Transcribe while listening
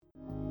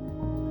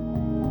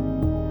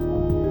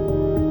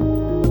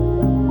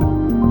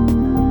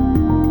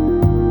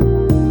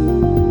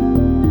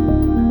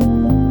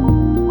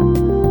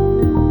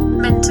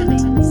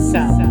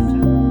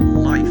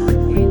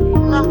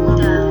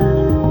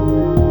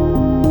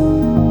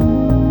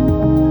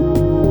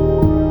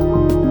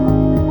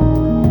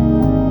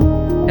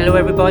Hello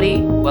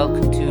everybody,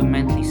 welcome to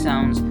Mentally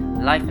Sound's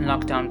Life in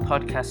Lockdown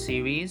podcast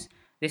series.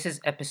 This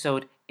is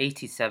episode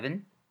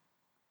 87.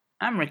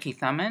 I'm Ricky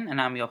Thaman and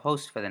I'm your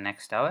host for the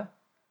next hour.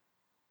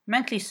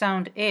 Mentally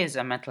Sound is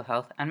a mental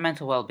health and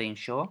mental well-being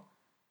show.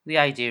 The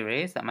idea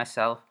is that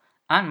myself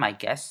and my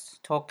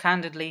guests talk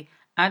candidly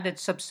and at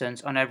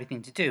substance on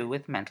everything to do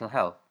with mental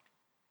health.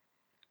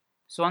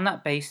 So on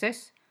that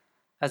basis,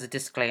 as a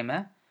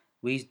disclaimer,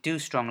 we do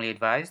strongly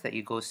advise that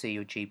you go see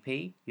your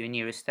GP, your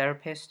nearest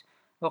therapist,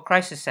 or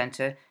crisis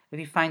centre if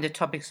you find the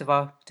topics of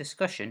our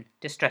discussion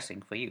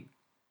distressing for you.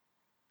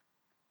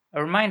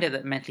 A reminder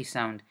that Mentally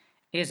Sound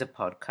is a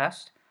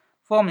podcast,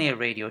 formerly a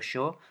radio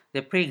show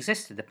that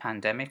pre-existed the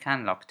pandemic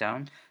and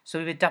lockdown, so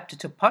we've adapted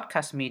to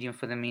podcast medium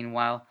for the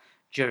meanwhile,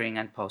 during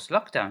and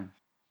post-lockdown.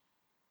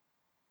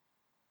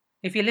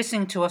 If you're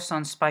listening to us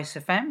on Spice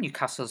FM,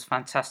 Newcastle's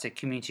fantastic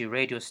community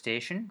radio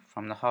station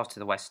from the heart of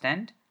the West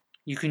End,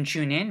 you can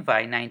tune in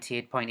via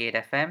 98.8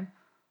 FM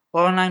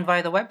or online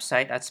via the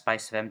website at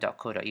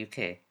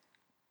spicefm.co.uk.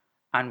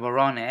 And we're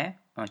on air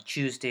on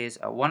Tuesdays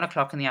at 1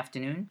 o'clock in the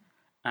afternoon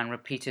and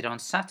repeated on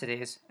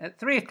Saturdays at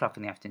 3 o'clock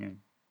in the afternoon.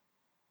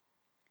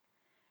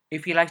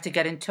 If you'd like to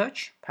get in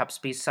touch, perhaps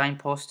be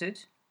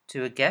signposted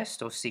to a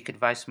guest or seek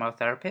advice from our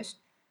therapist,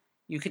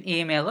 you can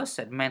email us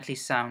at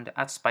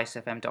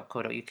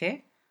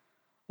mentallysound@spicefm.co.uk,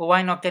 or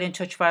why not get in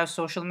touch via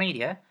social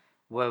media,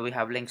 where we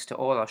have links to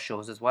all our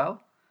shows as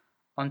well.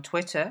 On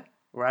Twitter,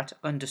 we're at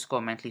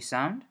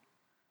 _mentally_sound.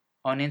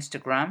 On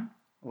Instagram,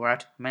 we're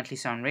at Mentally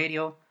Sound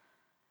Radio,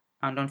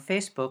 and on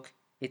Facebook,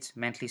 it's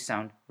Mentally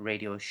Sound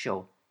Radio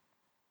Show.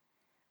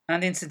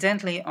 And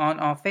incidentally, on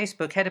our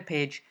Facebook header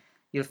page,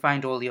 you'll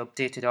find all the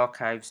updated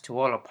archives to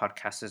all our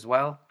podcasts as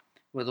well,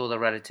 with all the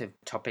relative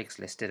topics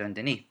listed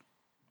underneath.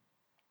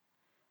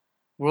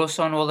 We're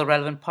also on all the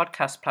relevant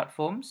podcast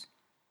platforms.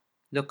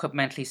 Look up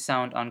Mentally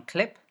Sound on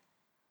Clip,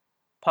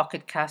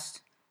 Pocket Cast,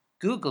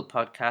 Google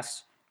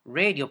Podcasts,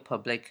 Radio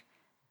Public,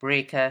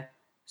 Breaker,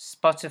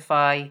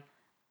 Spotify,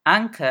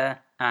 Anchor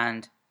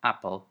and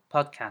Apple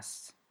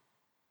Podcasts.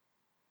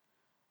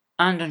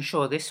 And on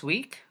show this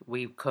week,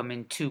 we've come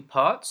in two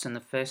parts. In the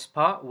first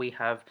part, we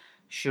have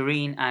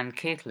Shireen and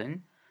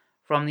Caitlin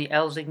from the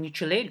Elswick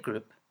Mutual Aid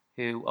Group,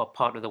 who are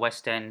part of the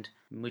West End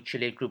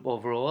Mutual Aid Group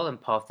overall and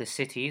part of the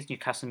city's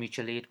Newcastle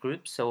Mutual Aid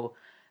Group. So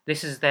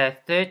this is their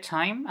third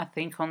time, I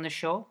think, on the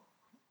show.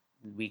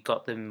 We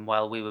got them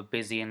while we were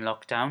busy in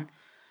lockdown.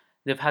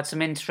 They've had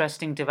some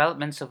interesting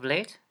developments of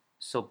late.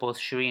 So both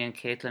Shireen and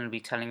Caitlin will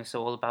be telling us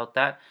all about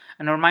that.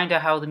 And a reminder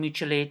how the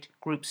Mutual Aid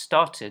Group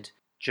started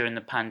during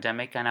the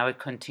pandemic and how it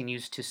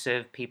continues to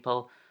serve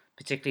people,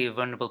 particularly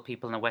vulnerable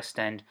people in the West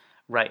End,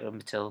 right up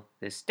until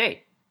this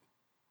day.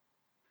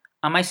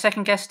 And my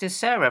second guest is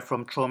Sarah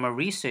from Trauma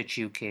Research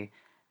UK,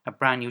 a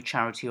brand new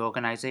charity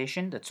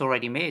organisation that's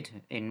already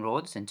made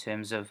inroads in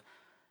terms of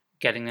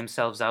getting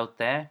themselves out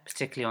there,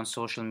 particularly on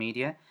social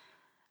media.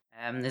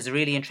 There's a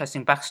really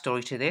interesting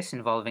backstory to this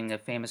involving a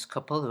famous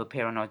couple who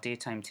appear on our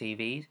daytime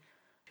TV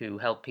who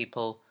help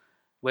people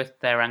with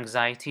their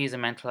anxieties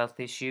and mental health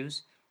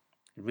issues.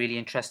 Really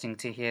interesting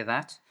to hear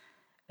that.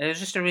 It was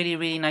just a really,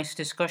 really nice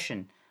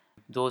discussion.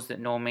 Those that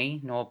know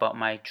me know about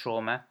my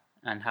trauma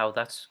and how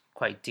that's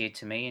quite dear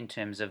to me in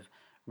terms of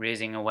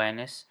raising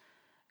awareness,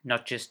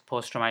 not just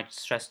post-traumatic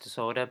stress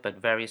disorder, but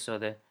various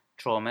other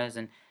traumas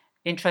and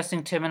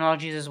interesting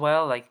terminologies as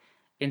well, like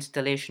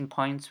installation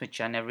points, which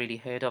I never really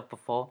heard of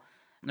before.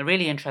 A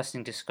really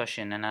interesting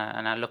discussion, and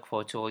I look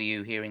forward to all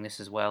you hearing this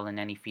as well and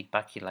any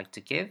feedback you'd like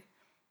to give.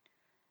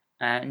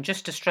 And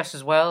just to stress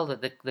as well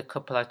that the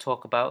couple I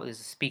talk about is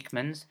the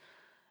Speakmans,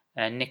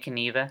 Nick and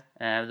Eva.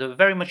 They're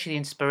very much the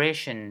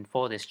inspiration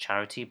for this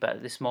charity, but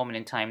at this moment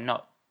in time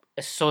not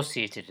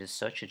associated as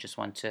such. I just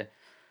want to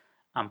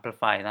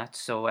amplify that.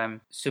 So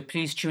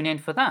please tune in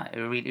for that.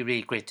 A really,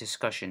 really great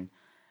discussion.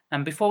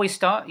 And before we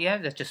start, I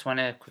just want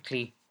to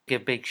quickly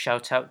give a big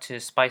shout out to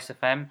Spice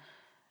FM.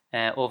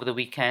 Over the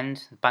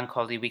weekend, bank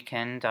holiday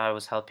weekend, I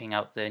was helping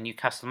out the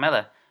Newcastle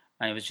Mellor,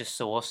 and it was just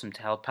so awesome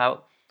to help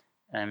out.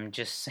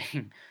 Just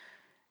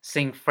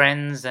seeing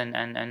friends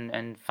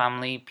and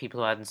family,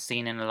 people who I hadn't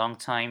seen in a long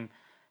time,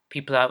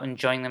 people out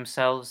enjoying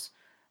themselves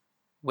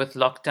with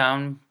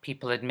lockdown.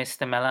 People had missed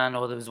the Mellor. I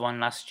know there was one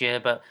last year,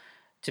 but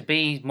to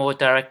be more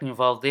directly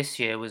involved this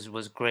year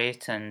was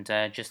great, and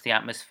just the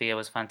atmosphere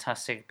was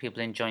fantastic.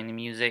 People enjoying the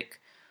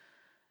music,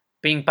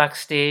 being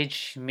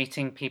backstage,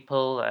 meeting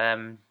people,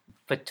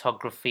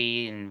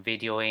 photography and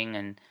videoing,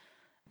 and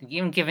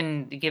even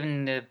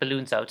giving the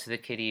balloons out to the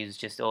kiddies was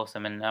just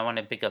awesome. And I want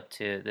to big up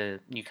to the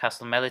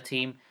Newcastle Mellor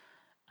team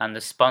and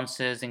the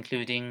sponsors,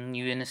 including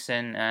New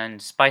Innocent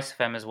and Spice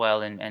FM as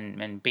well.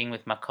 And being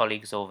with my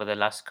colleagues over the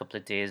last couple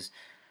of days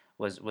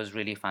was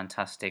really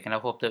fantastic. And I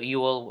hope that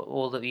you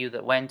all of you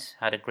that went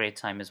had a great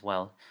time as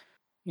well.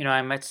 You know,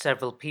 I met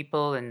several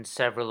people and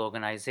several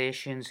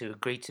organisations who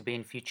agreed to be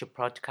in future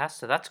podcasts,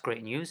 so that's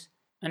great news.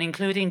 And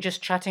including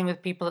just chatting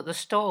with people at the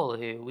stall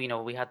who,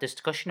 we had this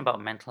discussion about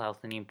mental health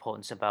and the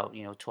importance about,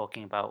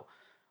 talking about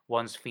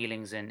one's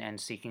feelings and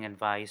seeking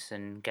advice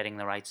and getting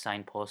the right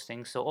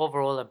signposting. So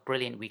overall, a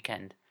brilliant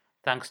weekend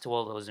thanks to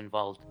all those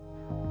involved.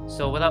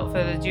 So without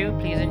further ado,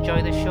 please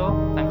enjoy the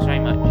show. Thanks very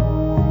much.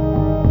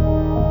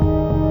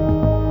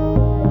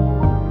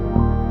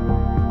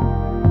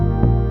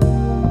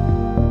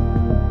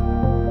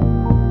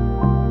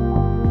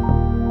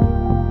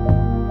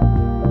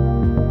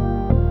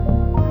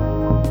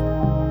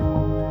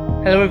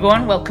 Hello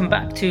everyone, welcome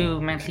back to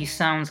Mentally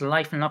Sound's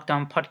Life in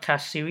Lockdown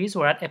podcast series.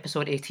 We're at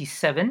episode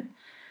 87.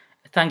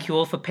 Thank you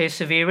all for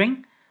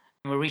persevering.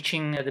 We're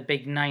reaching the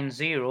big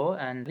 90,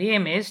 and the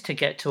aim is to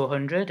get to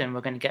 100, and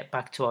we're going to get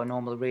back to our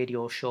normal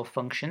radio show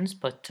functions.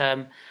 But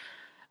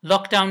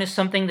lockdown is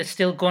something that's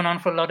still going on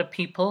for a lot of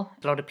people,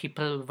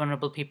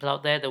 vulnerable people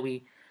out there that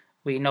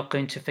we're not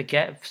going to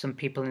forget. Some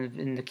people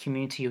in the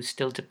community who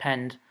still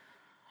depend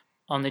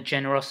on the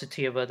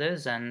generosity of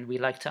others, and we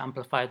like to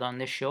amplify that on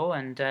this show.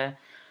 And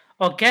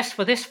our guest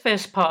for this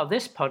first part of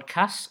this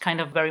podcast, kind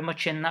of very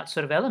much in that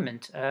sort of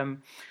element.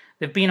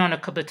 They've been on a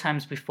couple of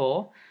times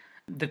before.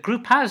 The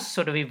group has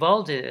sort of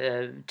evolved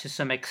to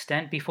some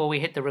extent. Before we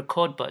hit the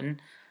record button,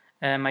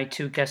 my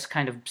two guests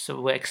kind of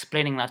were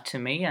explaining that to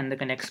me, and they're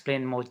going to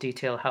explain in more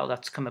detail how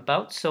that's come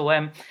about. So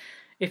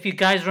if you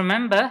guys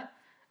remember,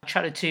 I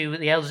chatted to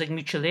the Elzig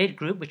Mutual Aid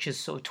Group, which is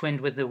sort of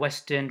twinned with the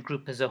West End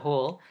Group as a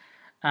whole,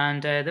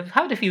 and they've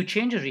had a few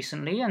changes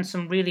recently and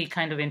some really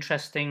kind of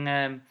interesting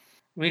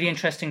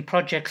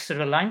projects that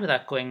are aligned with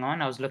that going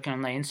on. I was looking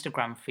on their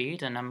Instagram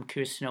feed, and I'm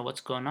curious to know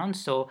what's going on.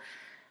 So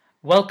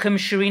welcome,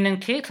 Shireen and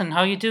Caitlin. How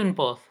are you doing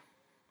both?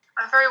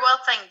 I'm very well,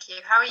 thank you.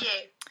 How are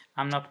you?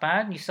 I'm not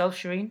bad. Yourself,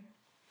 Shireen?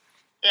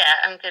 Yeah,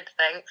 I'm good,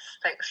 thanks.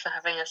 Thanks for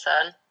having us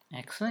on.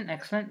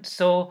 Excellent.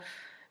 So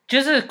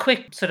just a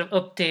quick sort of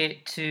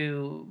update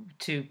to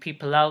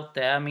people out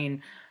there. I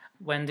mean,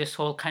 when this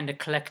whole kind of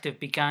collective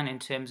began in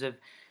terms of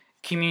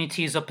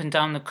communities up and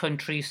down the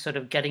country sort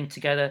of getting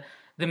together,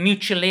 the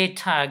mutual aid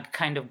tag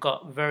kind of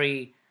got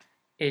very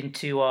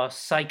into our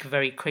psyche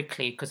very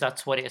quickly, because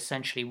that's what it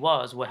essentially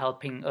was. We're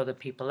helping other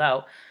people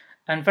out.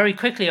 And very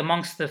quickly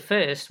amongst the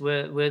first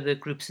were the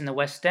groups in the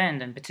West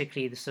End, and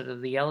particularly the sort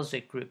of the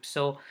Elzig group.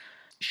 So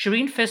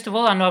Shireen, first of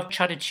all, I know I've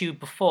chatted to you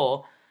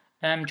before.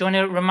 Do you want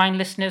to remind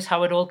listeners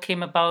how it all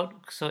came about?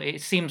 So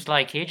it seems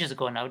like ages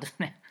ago now,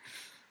 doesn't it?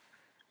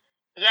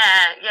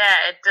 Yeah,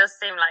 it does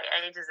seem like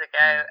ages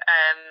ago.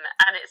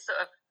 And it's sort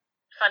of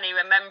funny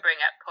remembering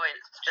at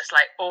points just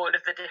like all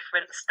of the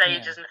different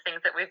stages and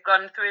things that we've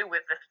gone through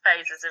with the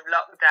phases of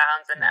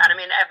lockdowns, and I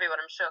mean everyone,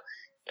 I'm sure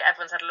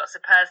everyone's had lots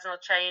of personal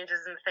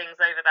changes and things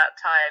over that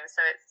time, so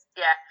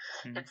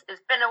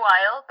it's been a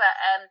while, but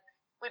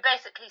we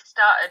basically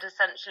started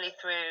essentially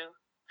through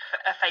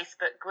a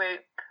Facebook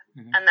group,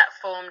 and that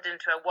formed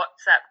into a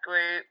WhatsApp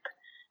group,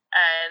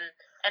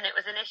 and it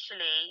was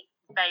initially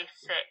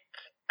basically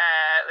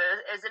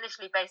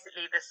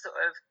this sort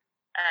of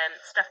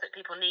stuff that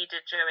people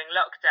needed during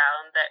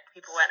lockdown that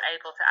people weren't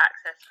able to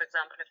access, for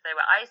example, if they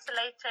were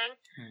isolating.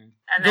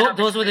 And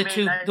those were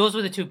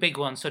the two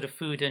big ones, sort of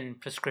food and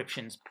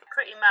prescriptions.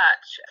 Pretty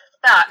much.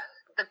 But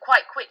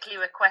quite quickly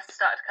requests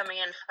started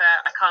coming in for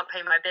I can't pay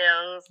my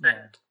bills,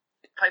 and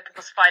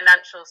people's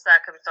financial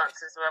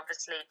circumstances were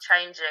obviously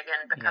changing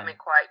and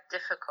becoming quite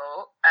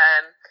difficult.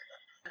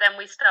 Then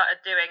we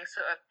started doing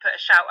put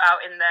a shout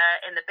out in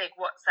the big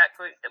WhatsApp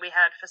group that we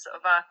had for sort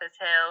of Arthur's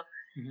Hill.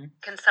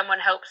 Can someone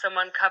help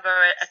someone cover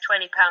a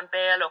 £20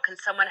 bill, or can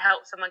someone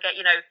help someone get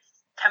 £10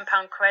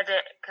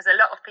 credit? Because a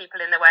lot of people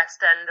in the West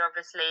End are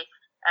obviously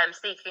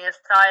seeking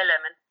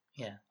asylum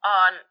and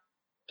aren't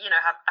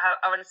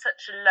are on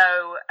such a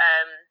low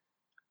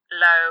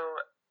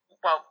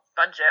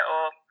budget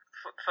or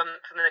from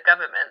the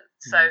government.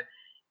 So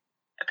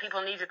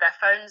people needed their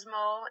phones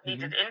more,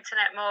 needed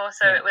internet more.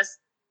 So it was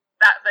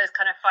those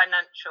kind of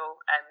financial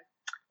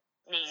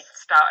needs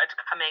started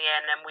coming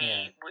in, and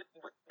we would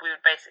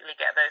basically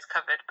get those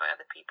covered by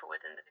other people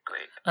within the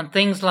group. And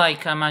things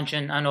like, I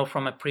know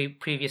from a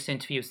previous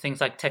interviews, things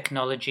like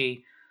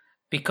technology,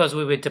 because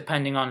we were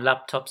depending on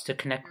laptops to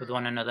connect with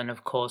one another, and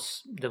of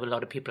course there were a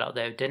lot of people out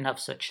there who didn't have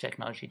such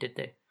technology, did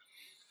they?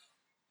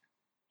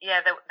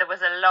 Yeah, there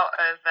was a lot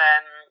of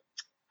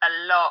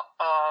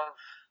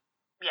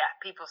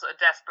people sort of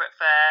desperate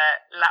for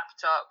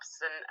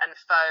laptops and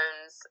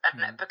phones,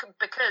 and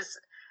because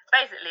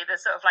basically the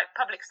sort of like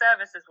public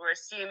services were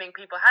assuming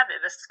people had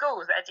it. The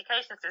schools, the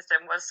education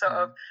system was sort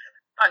of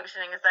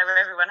functioning as though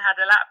everyone had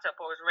a laptop,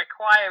 or was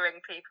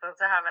requiring people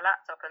to have a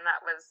laptop, and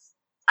that was,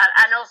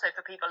 and also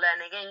for people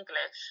learning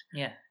English.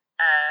 Yeah.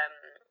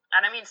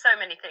 And I mean so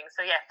many things.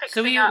 So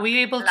So were you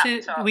able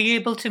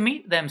to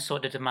meet them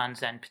sort of demands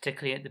then,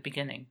 particularly at the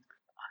beginning?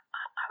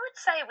 I would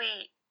say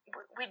we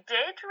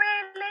did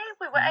really.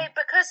 We were able,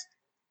 because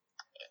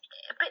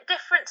a bit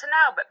different to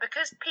now, but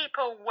because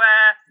people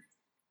were.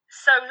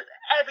 So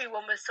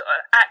everyone was sort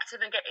of active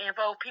and getting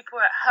involved. People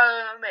were at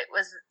home.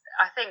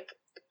 I think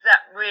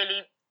that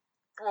really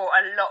brought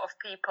a lot of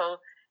people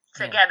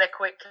together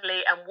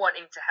quickly and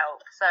wanting to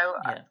help. So,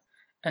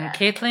 And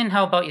Caitlin,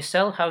 how about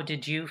yourself? How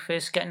did you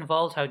first get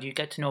involved? How did you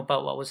get to know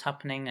about what was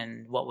happening,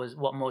 and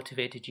what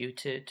motivated you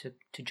to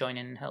join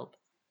in and help?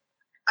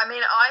 I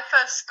mean, I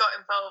first got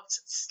involved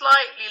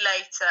slightly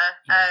later,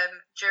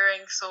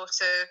 during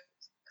sort of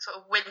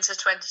winter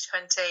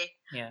 2020.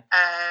 Yeah.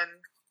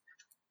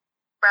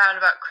 Round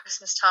about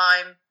Christmas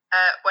time,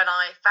 when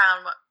I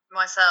found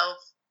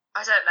myself,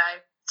 I don't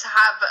know, to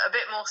have a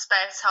bit more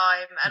spare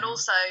time, and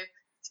also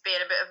to be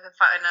in a bit of a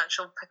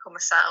financial pickle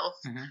myself,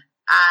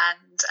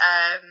 and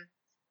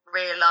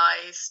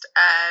realised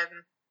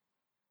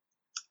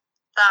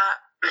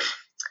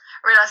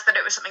that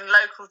it was something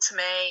local to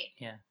me.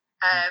 Yeah.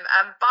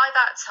 And by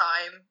that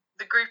time,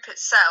 the group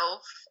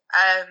itself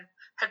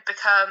had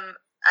become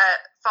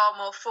far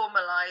more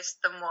formalised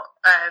than what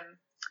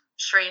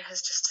Shireen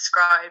has just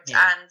described,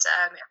 and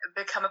it had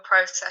become a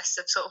process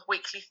of sort of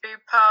weekly food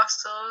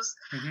parcels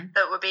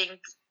that were being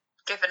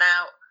given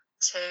out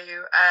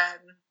to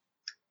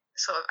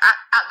sort of at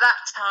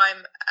that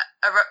time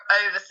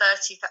over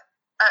 30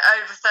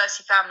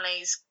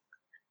 families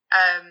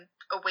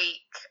a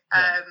week,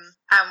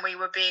 and we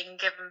were being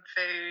given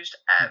food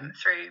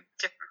through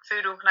different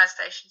food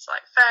organisations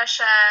like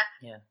FareShare,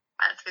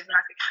 and through the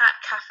Magic Hat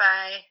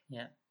Cafe,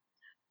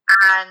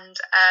 and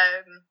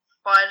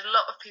by a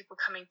lot of people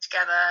coming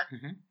together,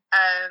 and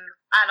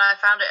I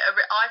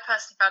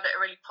personally found it a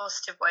really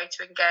positive way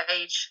to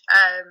engage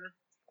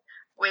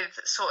with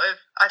sort of,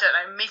 I don't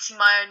know, meeting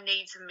my own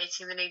needs and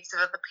meeting the needs of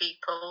other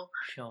people.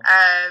 Sure.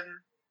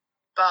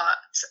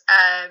 But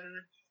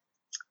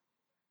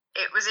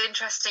it was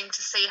interesting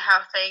to see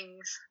how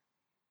things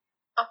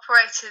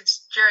operated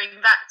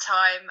during that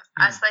time,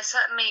 as they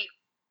certainly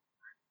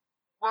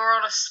were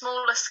on a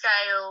smaller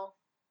scale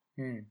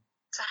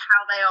to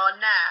how they are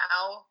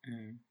now.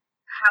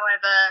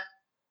 However,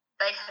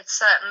 they had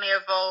certainly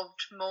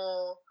evolved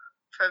more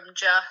from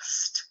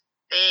just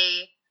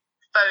the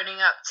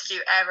phoning up to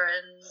do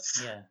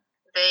errands,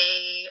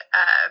 the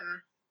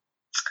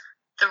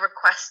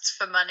requests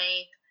for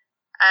money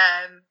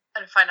and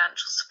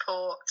financial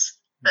support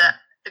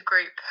that the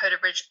group had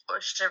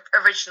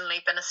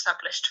originally been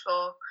established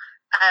for.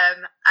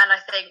 And I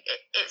think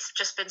it's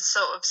just been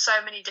sort of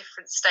so many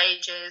different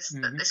stages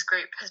that this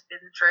group has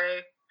been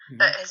through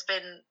that has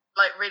been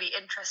like really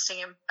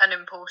interesting and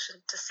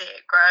important to see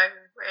it grow,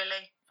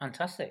 really.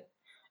 Fantastic.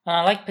 And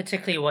I like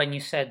particularly when you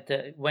said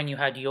that when you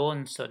had your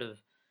own sort of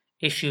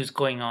issues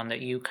going on,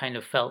 that you kind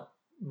of felt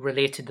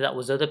related to that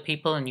was other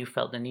people and you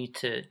felt the need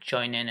to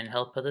join in and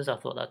help others. I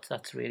thought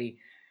that's really,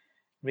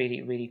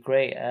 really, really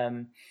great.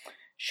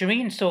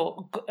 Shireen,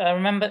 so I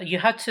remember you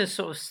had to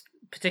sort of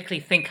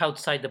particularly think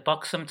outside the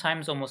box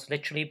sometimes, almost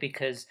literally,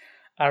 because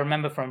I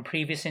remember from a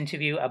previous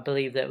interview, I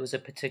believe that it was a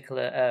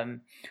particular,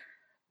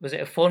 was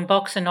it a phone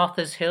box in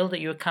Arthur's Hill that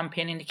you were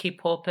campaigning to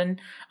keep open?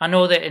 I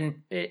know that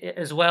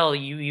as well,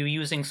 you're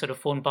using sort of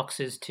phone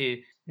boxes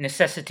to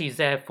necessities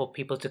there for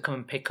people to come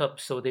and pick up,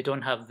 so they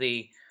don't have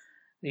they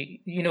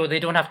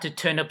don't have to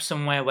turn up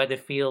somewhere where they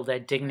feel their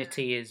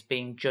dignity is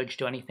being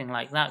judged or anything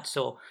like that.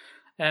 So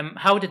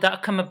how did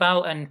that come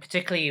about, and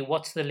particularly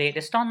what's the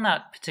latest on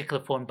that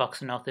particular phone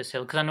box in Arthur's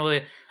Hill?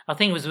 Because I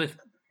think it was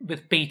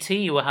with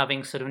BT you were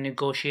having sort of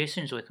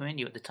negotiations with, weren't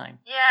you, at the time?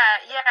 Yeah,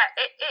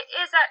 it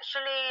is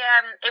actually.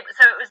 It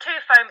was two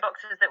phone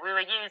boxes that we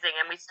were using,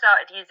 and we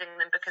started using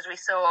them because we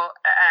saw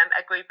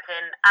a group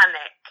in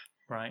Alnwick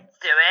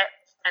do it,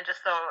 and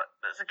just thought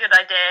that's a good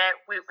idea.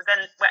 We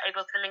then were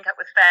able to link up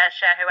with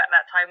FareShare, who at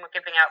that time were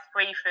giving out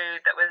free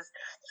food that was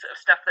sort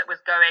of stuff that was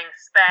going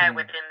spare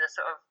within the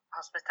sort of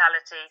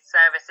hospitality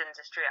service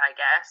industry, I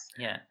guess.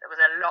 Yeah. There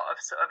was a lot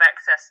of sort of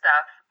excess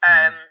stuff.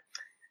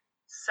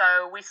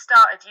 So we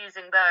started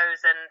using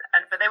those,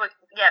 but they were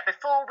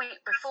before we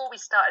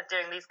started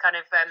doing these kind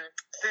of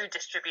food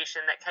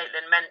distribution that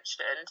Caitlin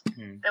mentioned,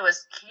 there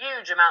was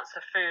huge amounts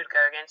of food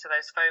going into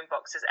those phone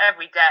boxes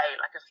every day,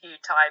 like a few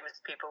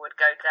times people would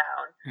go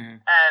down,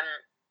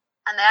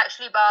 and they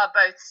actually are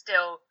both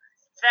still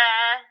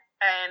there.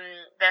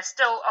 They're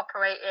still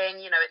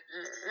operating,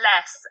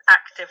 less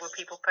active with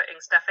people putting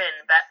stuff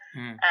in, but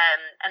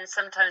and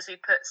sometimes we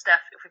put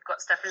stuff if we've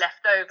got stuff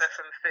left over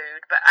from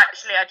food. But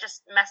actually, I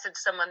just messaged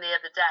someone the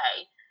other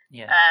day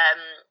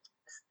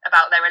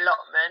about their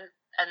allotment,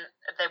 and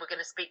they were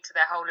going to speak to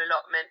their whole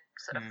allotment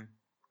sort of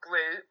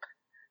group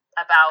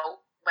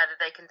about whether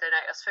they can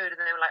donate us food,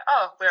 and they were like,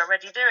 "Oh, we're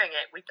already doing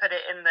it. We put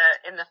it in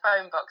the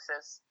phone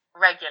boxes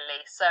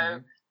regularly."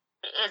 So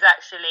it is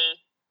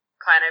actually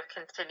kind of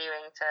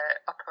continuing to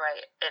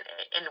operate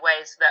in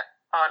ways that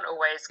aren't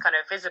always kind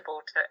of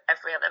visible to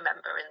every other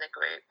member in the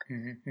group.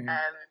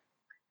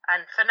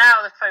 And for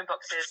now, the phone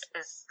box is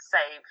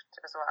saved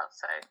as well.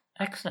 So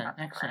excellent.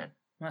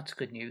 That's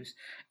good news.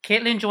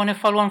 Caitlin, do you want to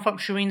follow on from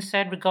what Shireen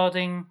said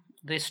regarding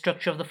the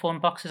structure of the phone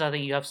boxes? I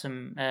think you have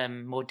some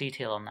more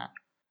detail on that.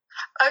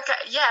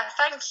 Okay, yeah,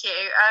 thank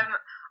you.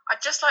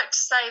 I'd just like to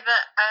say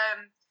that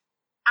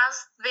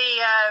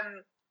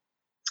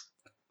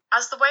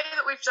as the way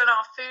that we've done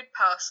our food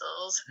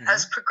parcels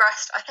has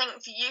progressed, I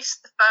think the use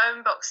of the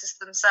phone boxes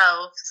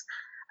themselves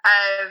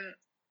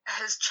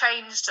has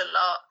changed a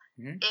lot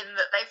in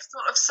that they've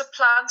sort of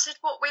supplanted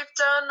what we've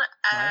done.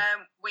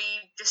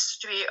 We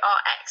distribute our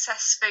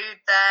excess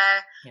food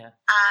there,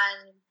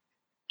 and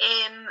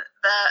in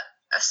that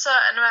a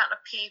certain amount of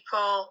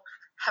people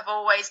have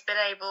always been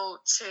able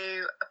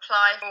to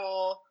apply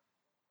for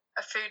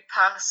a food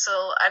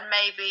parcel, and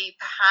maybe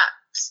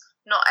perhaps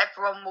not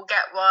everyone will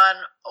get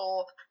one,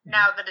 or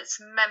now that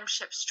it's a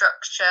membership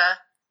structure,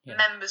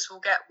 members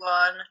will get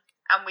one,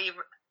 and we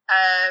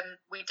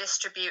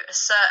distribute a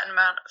certain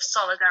amount of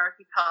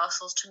solidarity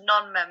parcels to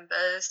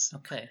non-members.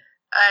 Okay.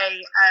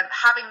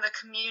 Having the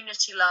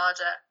community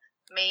larder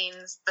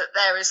means that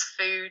there is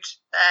food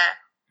there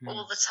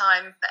all the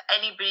time for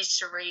anybody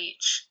to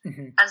reach,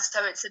 and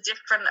so it's a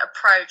different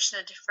approach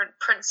and a different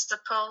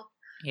principle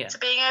to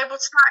being able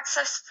to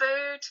access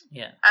food.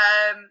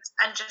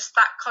 And just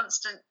that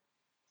constant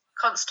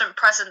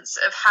presence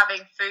of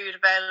having food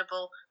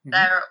available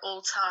there at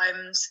all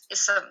times is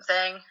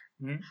something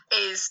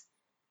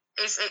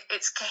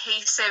it's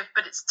cohesive,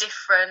 but it's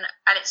different,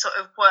 and it sort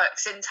of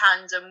works in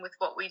tandem with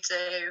what we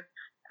do.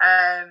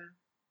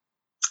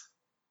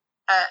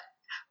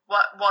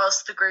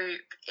 Whilst the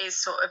group is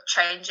sort of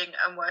changing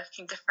and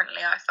working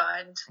differently, I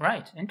find.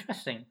 Right,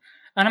 interesting.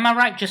 And am I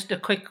right? Just a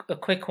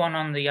quick one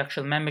on the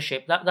actual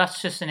membership.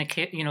 That's just in a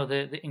case,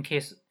 in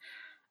case,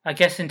 I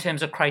guess in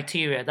terms of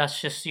criteria,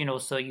 that's just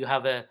so you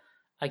have a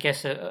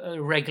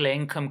regular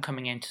income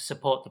coming in to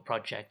support the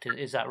project.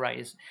 Is that right?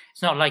 It's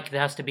not like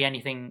there has to be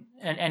any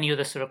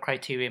other sort of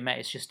criteria met.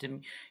 It's just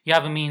you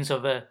have a means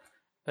of a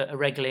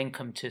regular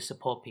income to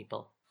support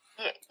people.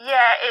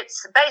 Yeah,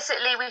 it's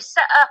basically we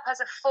set up as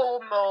a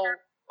formal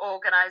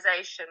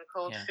organisation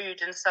called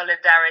Food and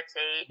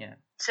Solidarity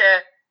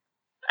to.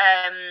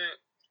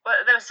 Well,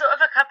 there were sort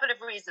of a couple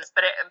of reasons,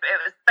 but it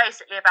was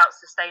basically about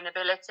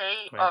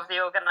sustainability of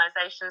the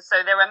organisation.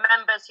 So there are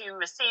members who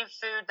receive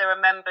food, there are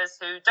members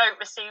who don't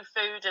receive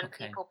food, and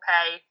people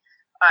pay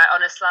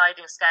on a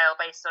sliding scale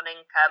based on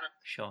income.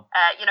 Sure.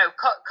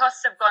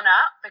 Costs have gone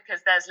up because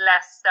there's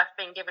less stuff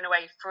being given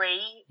away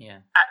free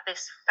at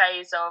this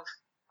phase of,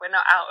 we're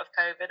not out of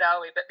COVID,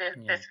 are we? But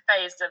this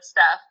phase of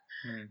stuff.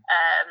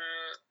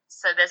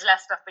 So there's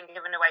less stuff being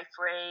given away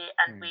free,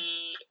 and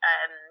we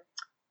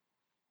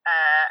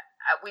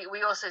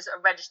also sort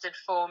of registered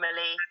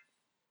formally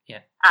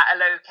at a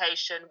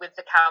location with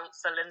the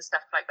council and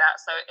stuff like that.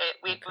 So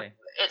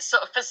it's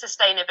sort of for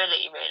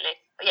sustainability, really.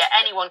 But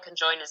anyone can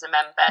join as a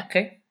member.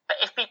 Okay. But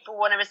if people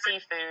want to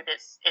receive food,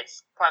 it's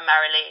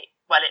primarily,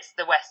 it's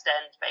the West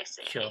End,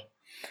 basically. Sure.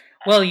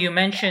 Well, you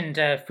mentioned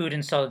Food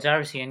and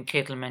Solidarity, and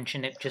Caitlin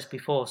mentioned it just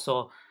before.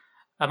 So,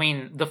 I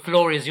mean, the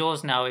floor is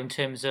yours now in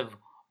terms of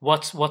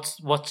what's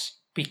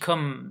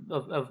become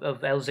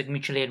of Elzig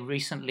Mutual Aid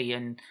recently,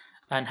 and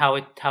how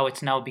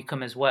it's now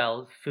become as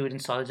well Food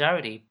and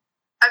Solidarity.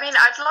 I mean,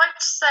 I'd like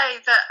to say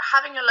that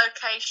having a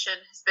location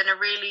has been a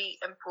really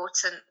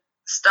important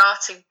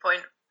starting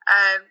point,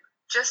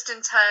 just in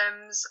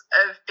terms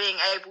of being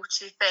able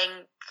to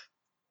think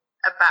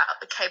about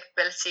the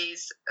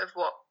capabilities of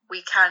what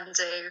we can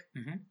do,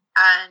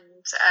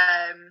 and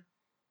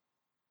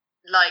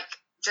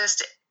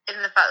just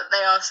in the fact that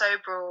they are so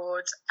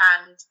broad,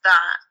 and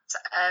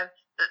that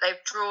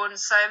they've drawn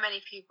so many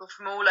people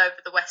from all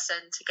over the West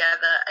End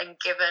together and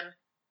given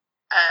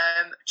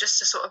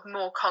just a sort of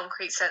more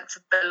concrete sense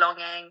of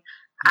belonging,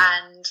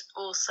 and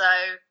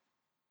also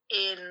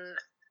in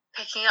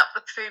picking up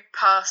the food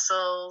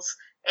parcels,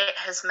 it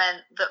has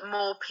meant that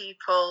more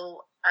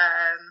people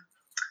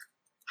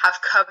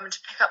have come to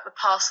pick up the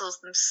parcels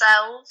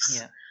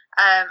themselves.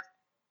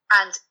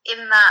 And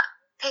in that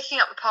picking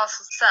up the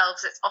parcels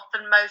themselves, it's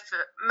often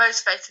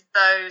motivated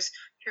those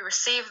who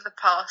receive the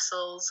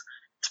parcels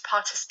to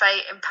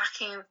participate in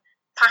packing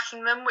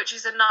them, which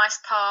is a nice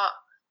part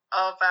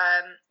of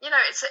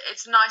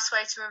it's a nice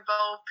way to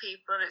involve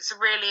people, and it's a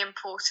really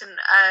important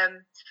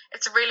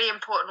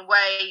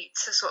way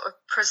to sort of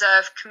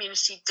preserve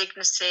community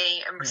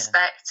dignity and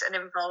respect and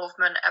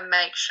involvement, and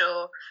make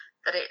sure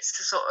that it's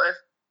a sort of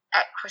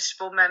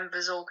equitable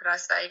members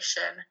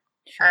organisation.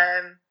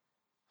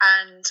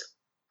 And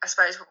I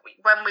suppose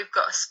when we've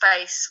got a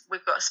space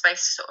to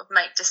sort of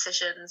make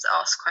decisions,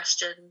 ask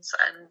questions,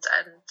 and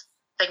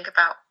think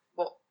about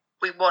what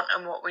we want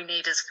and what we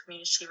need as a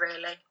community,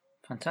 really.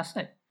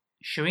 Fantastic.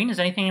 Shireen, is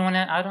there anything you want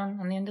to add on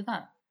the end of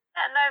that?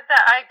 Yeah, no,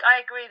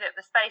 I agree that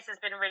the space has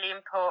been really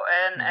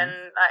important,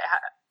 and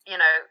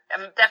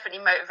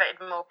definitely motivated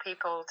more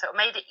people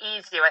made it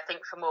easier, I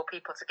think, for more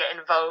people to get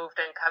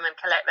involved and come and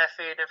collect their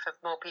food, and for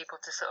more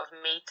people to sort of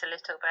meet a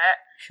little bit.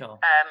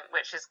 Sure.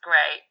 Which is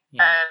great.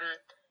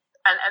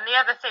 And the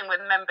other thing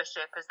with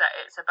membership is that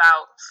it's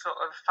about sort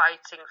of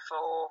fighting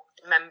for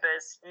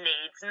members'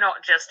 needs, not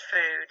just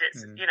food.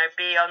 It's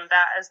beyond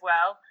that as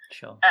well.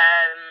 Sure.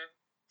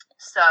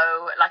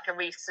 So, like, a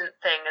recent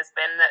thing has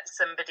been that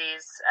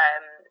somebody's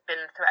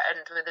been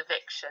threatened with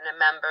eviction, a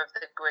member of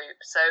the group.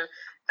 So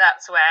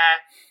that's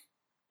where,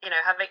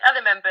 having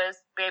other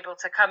members be able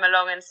to come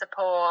along and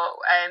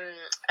support,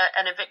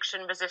 an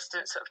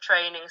eviction-resistant sort of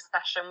training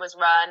session was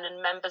run,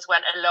 and members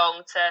went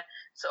along to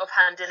sort of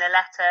hand in a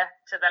letter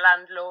to the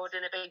landlord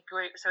in a big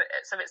group. So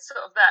it's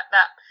sort of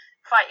that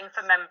fighting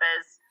for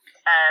members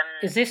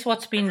Is this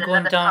what's been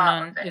going down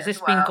on? Is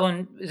this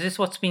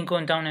what's been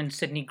going down in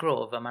Sydney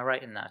Grove? Am I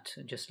right in that?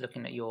 Just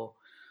looking at your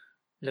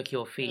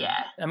feed.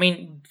 Yeah. I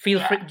mean, feel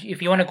free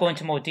if you want to go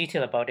into more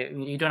detail about it.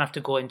 You don't have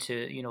to go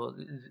into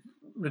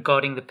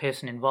regarding the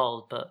person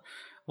involved, but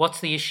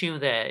what's the issue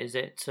there? Is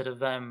it sort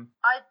of? I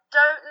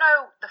don't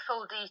know the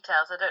full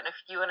details. I don't know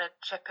if you want to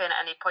chip in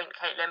at any point,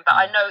 Caitlin, but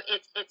I know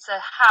it's a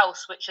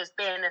house which has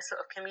been a sort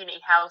of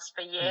community house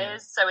for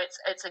years. So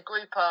it's a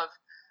group of.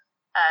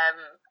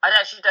 I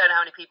actually don't know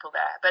how many people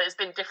there, but it's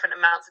been different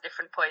amounts at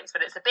different points.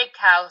 But it's a big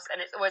house, and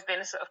it's always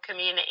been a sort of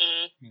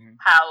community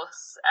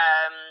house.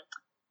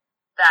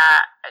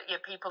 That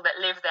people that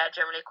live there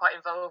generally quite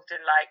involved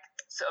in like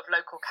sort of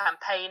local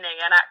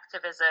campaigning and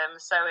activism.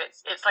 So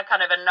it's like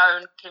kind of a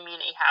known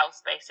community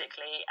house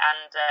basically,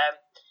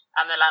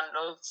 and the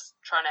landlord's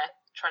trying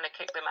to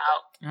kick them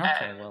out.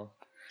 Okay, well,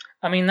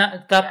 I mean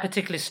that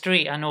particular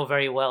street I know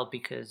very well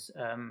because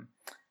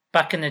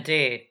back in the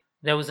day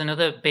there was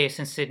another base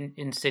in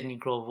Sydney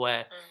Grove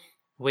where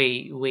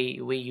we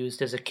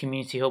used as a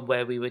community hub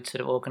where we would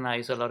sort of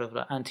organise a lot of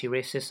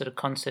anti-racist sort of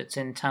concerts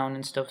in town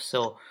and stuff.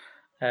 So.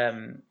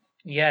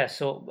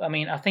 So I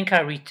mean, I think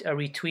I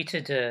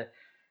retweeted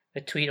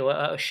a tweet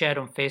or shared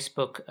on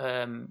Facebook.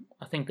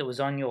 I think that was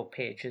on your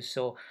pages.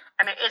 So,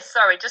 and it is.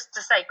 Sorry, just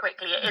to say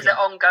quickly, it is an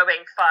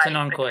ongoing fight. It's an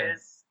ongoing.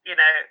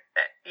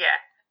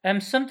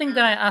 Because, something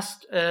that I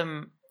asked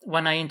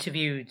when I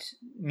interviewed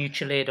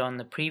Mutual Aid on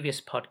the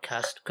previous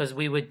podcast, because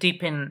we were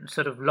deep in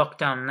sort of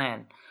lockdown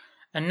then,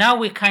 and now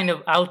we're kind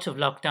of out of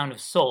lockdown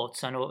of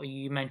sorts. I know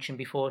you mentioned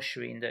before,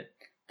 Shireen, that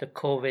the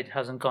COVID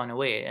hasn't gone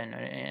away,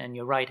 and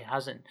you're right, it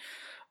hasn't.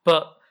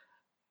 But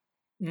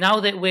now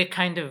that we're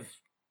kind of,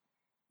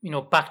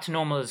 back to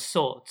normal as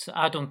sorts,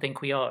 I don't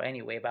think we are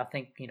anyway. But I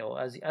think,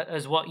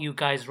 as what you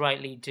guys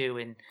rightly do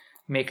in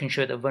making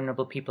sure that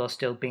vulnerable people are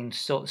still being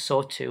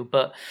sought to.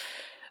 But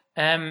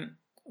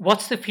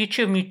what's the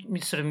future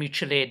of sort of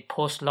mutual aid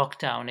post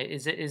lockdown?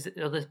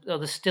 Are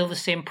there still the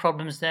same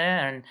problems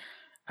there? And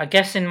I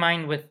guess in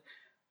mind with,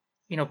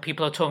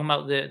 people are talking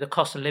about the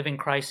cost of living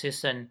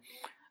crisis and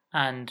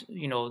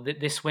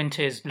this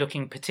winter is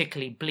looking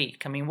particularly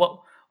bleak. I mean,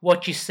 what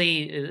do you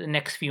see the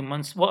next few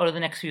months? What are the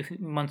next few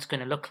months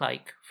going to look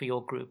like for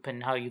your group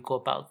and how you go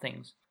about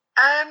things?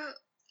 I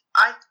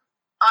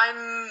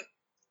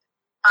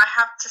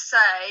have to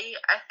say,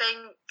 I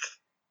think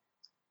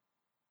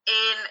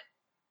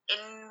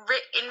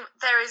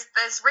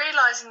there's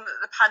realizing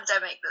that the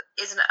pandemic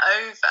isn't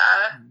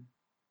over,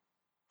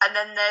 and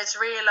then there's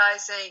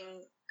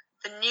realizing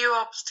the new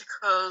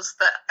obstacles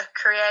that are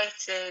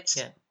created.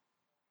 Yeah.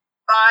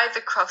 By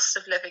the cost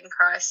of living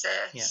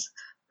crisis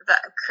that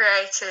are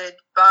created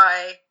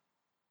by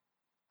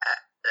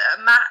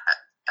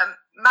a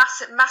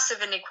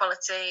massive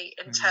inequality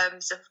in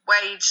terms of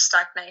wage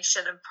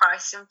stagnation and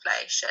price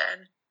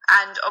inflation,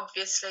 and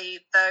obviously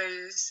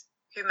those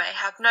who may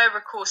have no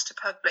recourse to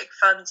public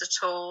funds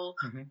at all,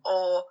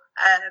 or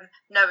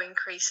no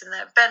increase in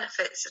their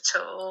benefits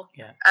at all,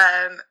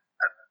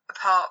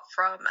 apart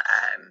from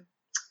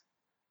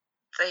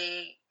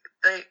the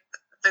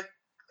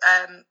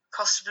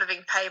cost of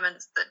living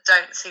payments that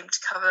don't seem to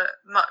cover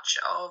much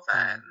of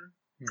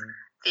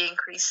the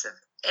increase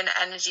in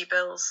energy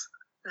bills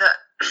that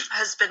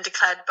has been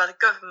declared by the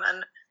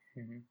government.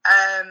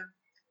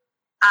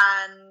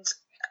 And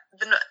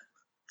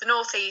the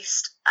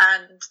northeast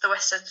and the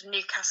west end of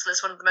Newcastle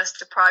is one of the most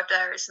deprived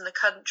areas in the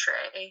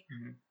country.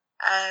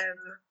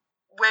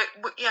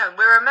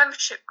 We're a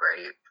membership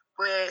group.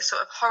 We're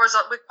sort of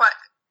horizontal. We're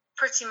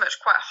pretty much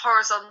quite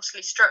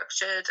horizontally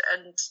structured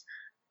and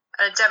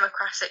a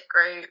democratic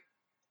group,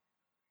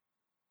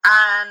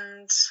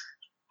 and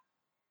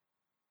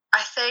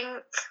I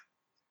think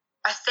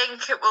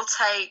it will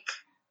take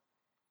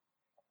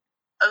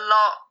a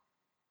lot.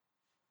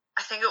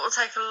 I think it will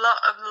take a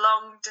lot of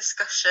long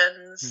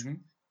discussions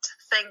to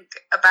think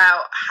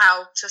about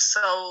how to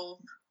solve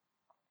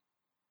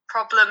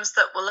problems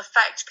that will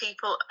affect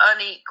people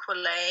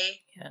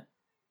unequally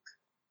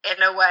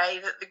in a way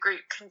that the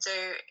group can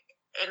do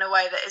in a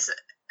way that is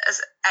as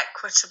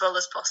equitable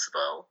as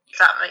possible, if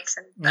that makes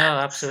sense. No,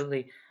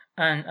 absolutely.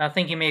 And I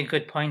think you made a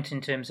good point in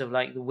terms of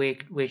like the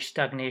wage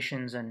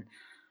stagnations and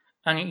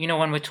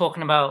when we're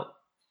talking about,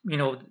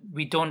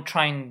 we don't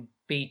try and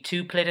be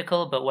too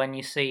political, but when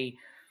you see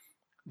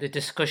the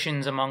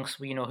discussions amongst,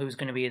 who's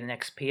going to be the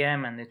next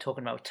PM and they're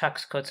talking about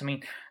tax cuts, I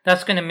mean,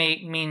 that's going to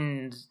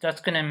mean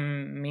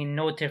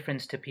no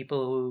difference to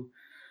people who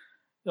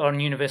are on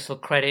universal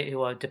credit,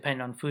 who are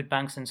dependent on food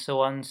banks and so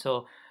on.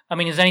 So, I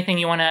mean, is there anything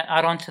you want to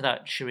add on to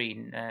that,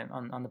 Shireen,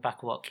 on the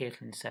back of what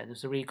Caitlin said?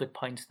 There's a really good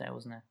point there,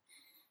 wasn't there?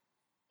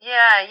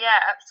 Yeah,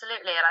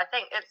 absolutely. And I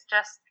think it's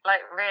just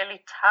like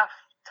really tough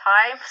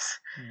times.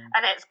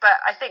 And but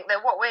I think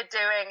that what we're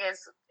doing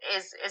is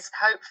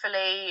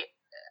hopefully,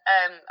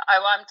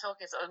 I'm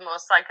talking sort of more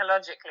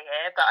psychologically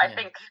here, but I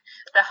think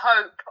the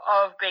hope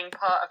of being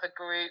part of a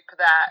group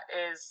that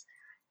is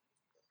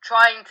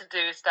trying to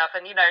do stuff,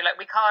 and like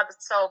we can't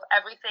solve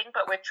everything,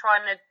 but we're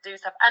trying to do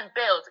stuff and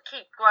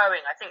keep growing.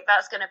 I think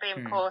that's going to be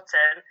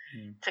important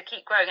to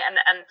keep growing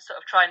and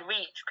sort of try and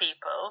reach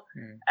people,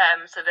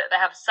 so that they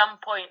have some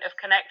point of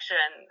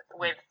connection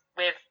with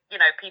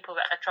people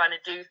that are trying to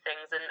do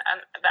things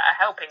and that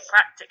are helping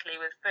practically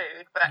with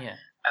food. But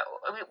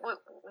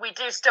we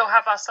do still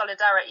have our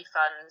solidarity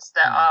funds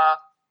that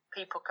are,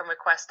 people can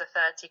request a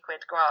 30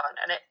 quid grant,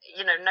 and it,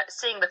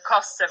 seeing the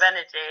costs of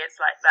energy, it's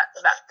like that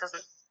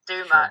doesn't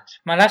do much.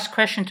 My last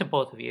question to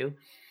both of you,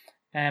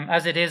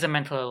 as it is a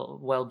mental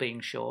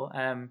well-being show,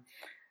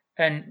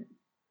 and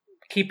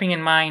keeping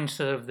in mind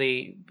sort of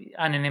the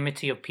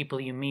anonymity of people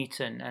you meet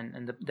and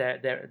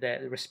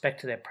their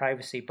respect to their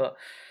privacy, but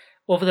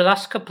over the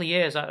last couple of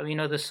years,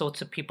 the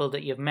sorts of people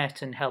that you've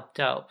met and helped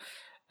out,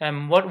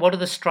 what are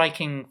the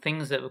striking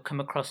things that have come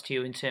across to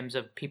you in terms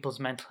of people's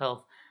mental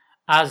health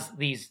as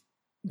these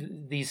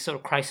sort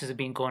of crises have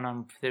been going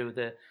on through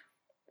the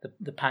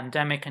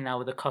pandemic, and now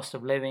with the cost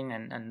of living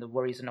and the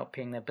worries of not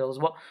paying their bills?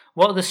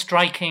 What are the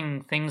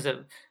striking things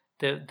that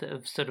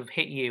have sort of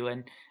hit you?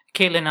 And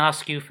Caitlin, I'll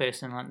ask you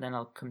first, and then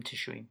I'll come to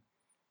Shireen.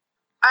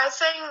 I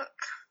think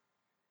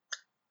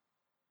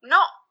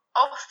not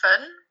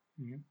often,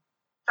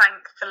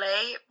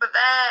 thankfully, but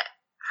there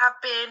have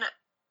been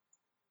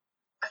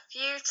a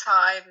few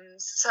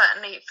times,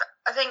 certainly,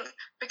 I think,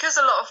 because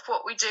a lot of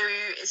what we do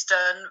is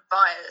done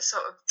via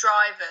sort of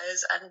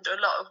drivers, and a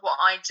lot of what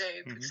I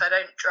do, because I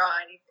don't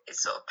drive,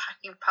 is sort of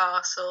packing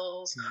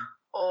parcels,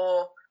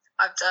 or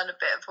I've done a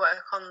bit of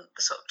work on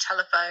the sort of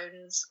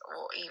telephones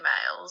or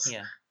emails.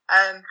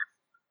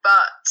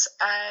 But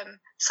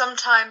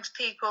sometimes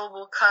people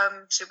will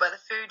come to where the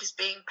food is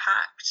being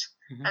packed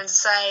and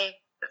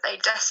say that they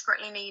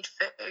desperately need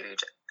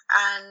food,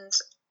 and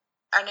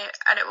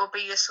it will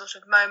be a sort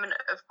of moment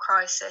of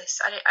crisis,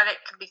 and it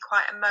can be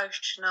quite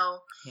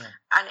emotional,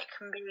 and it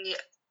can be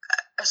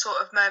a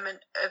sort of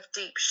moment of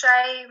deep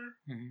shame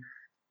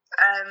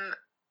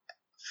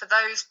for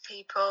those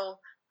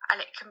people,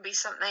 and it can be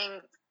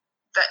something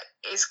that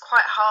is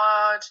quite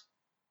hard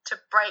to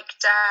break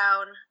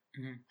down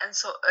and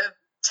sort of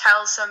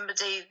tell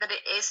somebody that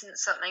it isn't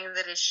something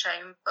that is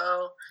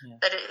shameful,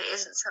 that it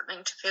isn't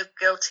something to feel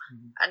guilty,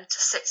 and to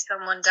sit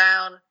someone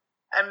down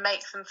and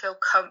make them feel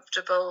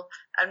comfortable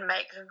and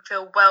make them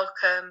feel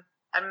welcome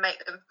and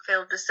make them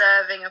feel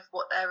deserving of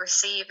what they're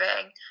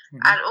receiving.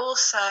 And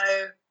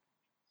also,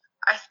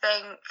 I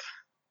think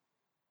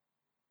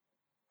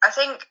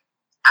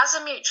as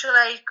a mutual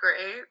aid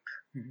group,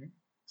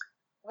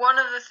 one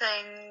of the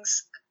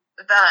things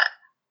that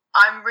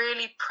I'm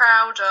really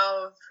proud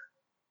of,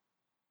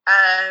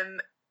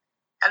 and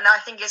I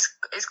think is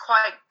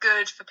quite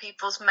good for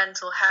people's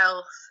mental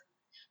health,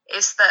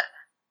 is that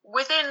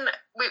we've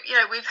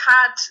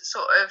had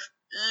sort of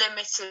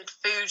limited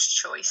food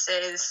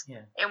choices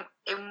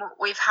in what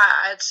we've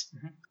had,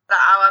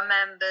 that our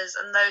members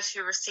and those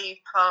who receive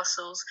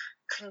parcels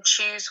can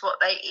choose what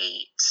they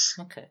eat,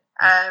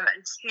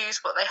 and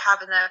choose what they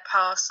have in their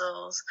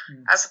parcels,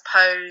 as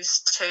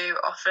opposed to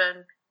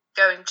often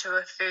going to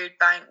a food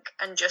bank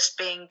and just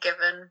being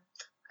given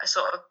a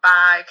sort of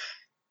bag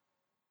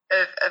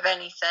of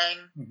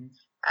anything.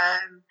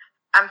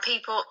 And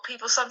people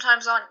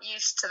sometimes aren't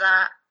used to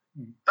that.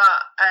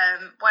 But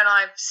when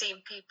I've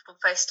seen people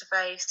face to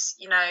face,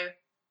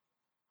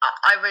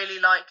 I really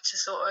like to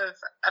sort of,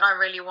 and I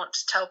really want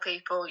to tell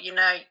people, you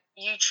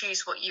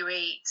choose what you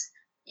eat,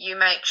 you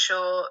make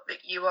sure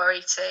that you are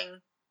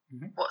eating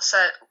what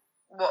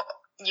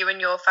you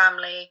and your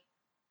family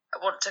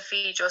want to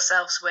feed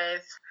yourselves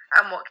with,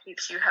 and what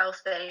keeps you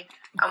healthy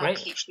and what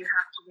keeps you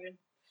happy.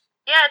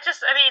 Yeah,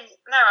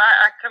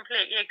 I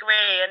completely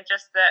agree, and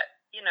just that,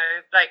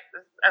 like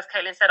as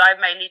Caitlin said, I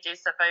mainly do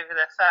stuff over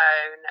the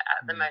phone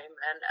at the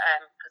moment,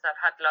 because I've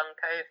had long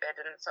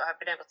COVID, and so I've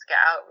been able to get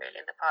out really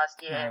in the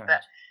past year.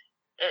 But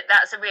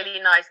that's a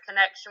really nice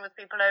connection with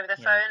people over the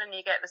phone, and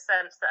you get the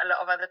sense that a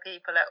lot of other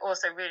people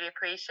also really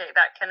appreciate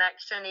that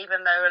connection,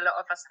 even though a lot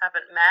of us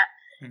haven't met.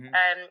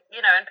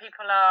 And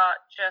people are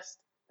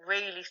just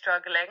really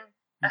struggling.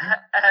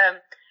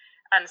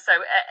 And so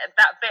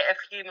that bit of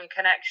human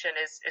connection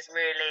is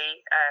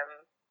really,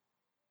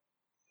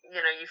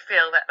 you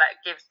feel that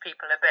gives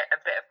people a bit of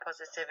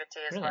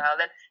positivity as well.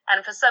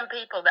 And for some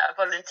people that are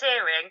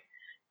volunteering,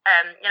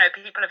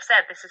 people have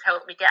said, this has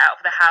helped me get out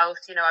of the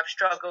house. I've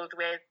struggled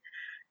with,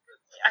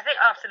 I think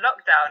after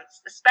lockdown,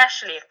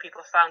 especially if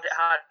people found it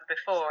hard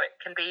before, it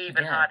can be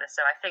even harder.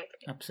 So I think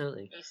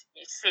absolutely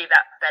you see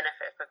that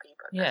benefit for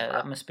people. Yeah,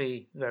 that must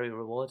be very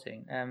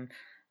rewarding.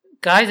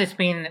 Guys, it's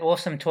been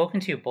awesome talking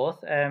to you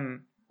both.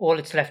 All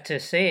it's left to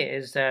say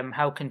is,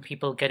 how can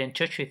people get in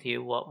touch with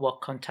you?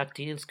 What contact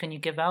details can you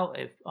give out,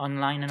 if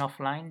online and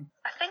offline?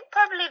 I think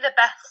probably the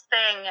best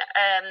thing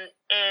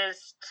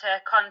is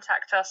to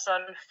contact us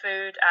on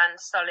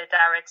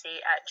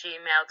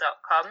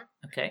foodandsolidarity@gmail.com.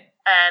 Okay.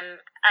 And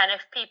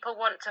if people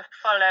want to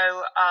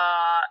follow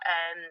our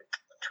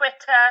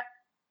Twitter,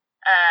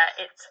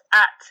 it's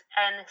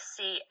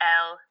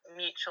 @NCL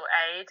Mutual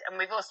Aid, and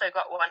we've also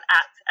got one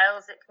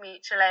 @Elsick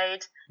Mutual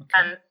Aid,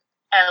 and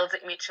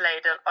Elsick Mutual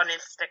Aid on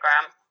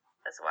Instagram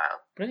as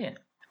well. Brilliant.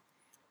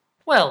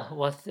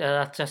 Well,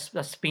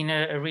 that's been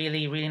a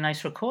really, really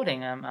nice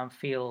recording. I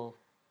feel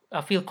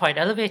quite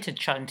elevated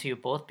chatting to you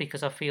both,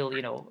 because I feel,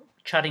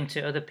 chatting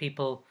to other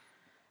people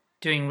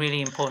doing really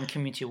important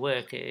community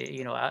work,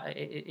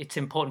 it's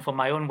important for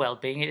my own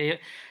well-being.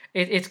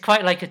 It's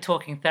quite like a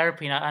talking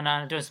therapy, and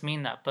I don't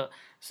mean that, but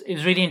it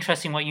was really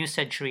interesting what you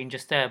said, Shireen,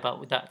 just there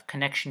about that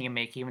connection you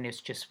make, even if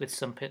it's just with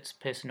some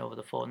person over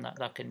the phone,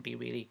 that can be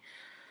really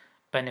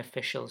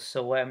beneficial.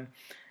 So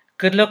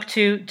good luck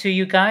to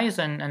you guys,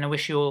 and I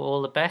wish you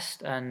all the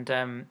best, and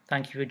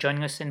thank you for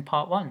joining us in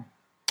part 1.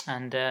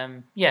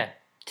 And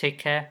take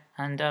care,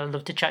 and I'd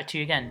love to chat to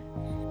you again.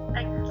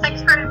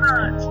 Thanks very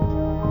much.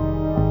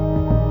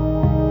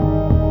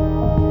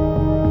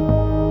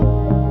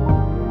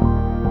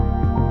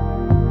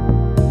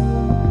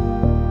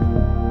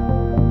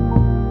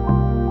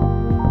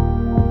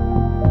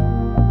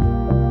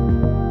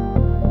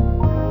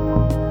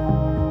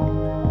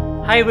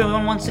 Hi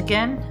everyone, once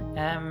again,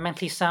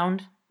 Mentally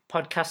Sound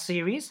podcast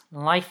series,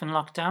 Life in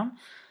Lockdown,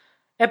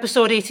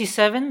 episode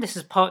 87. This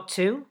is part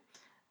 2.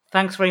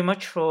 Thanks very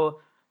much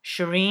for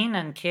Shireen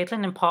and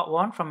Caitlin in part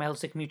 1 from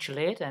Elsick Mutual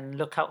Aid, and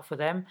look out for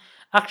them.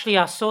 Actually,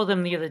 I saw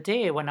them the other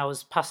day when I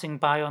was passing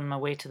by on my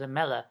way to the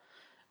Mella.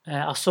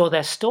 I saw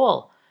their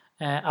stall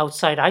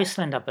outside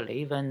Iceland, I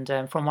believe, and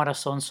from what I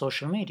saw on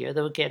social media,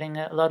 they were getting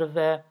a lot of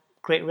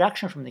great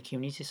reaction from the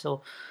community.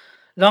 So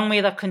long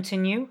may that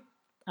continue.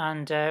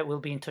 And we'll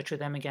be in touch with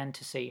them again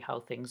to see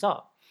how things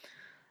are.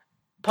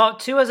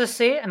 Part 2, as I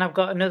say, and I've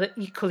got another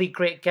equally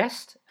great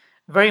guest.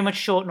 Very much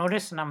short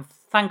notice, and I'm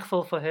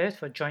thankful for her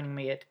for joining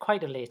me at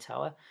quite a late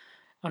hour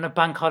on a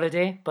bank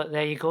holiday. But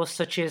there you go,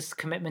 such is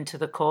commitment to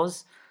the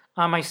cause.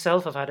 I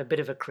myself have had a bit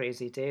of a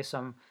crazy day, so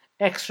I'm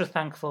extra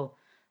thankful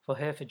for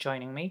her for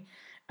joining me.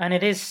 And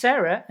it is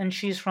Sarah, and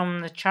she's from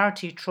the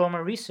charity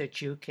Trauma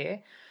Research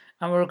UK.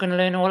 And we're going to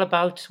learn all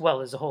about, well,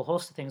 there's a whole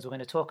host of things we're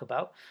going to talk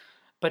about.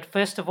 But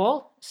first of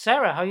all,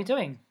 Sarah, how are you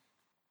doing?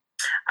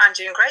 I'm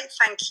doing great,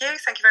 thank you.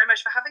 Thank you very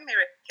much for having me,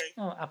 Ricky.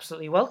 Oh,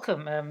 absolutely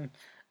welcome.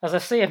 As I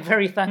say, I'm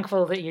very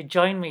thankful that you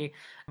joined me.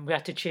 We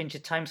had to change the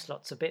time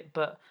slots a bit,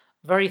 but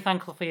very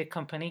thankful for your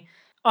company.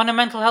 On a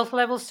mental health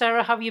level,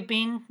 Sarah, how have you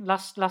been?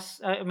 These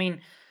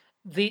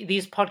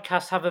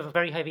podcasts have a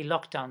very heavy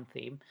lockdown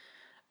theme,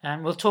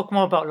 and we'll talk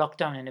more about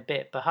lockdown in a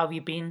bit. But how have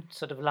you been,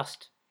 sort of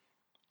last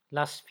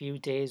few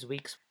days,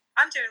 weeks?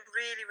 I'm doing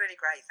really, really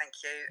great,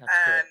 thank you.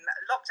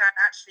 Lockdown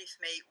actually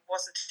for me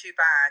wasn't too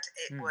bad.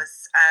 It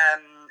was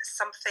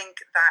something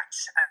that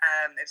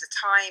it was a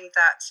time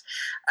that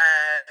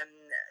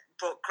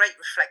brought great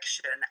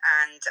reflection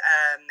and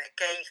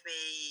gave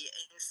me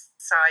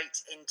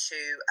insight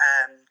into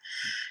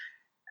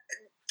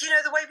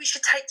the way we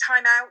should take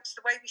time out,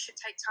 the way we should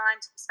take time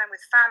to spend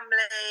with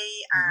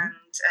family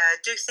and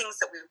do things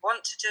that we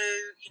want to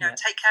do,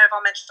 take care of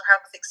our mental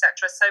health,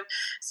 etc. So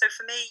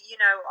for me,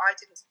 I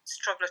didn't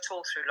struggle at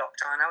all through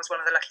lockdown. I was one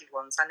of the lucky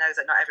ones. I know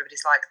that not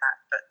everybody's like that,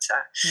 but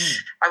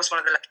I was one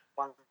of the lucky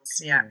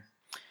ones, yeah.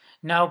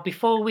 Now,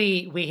 before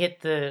we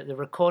hit the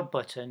record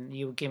button,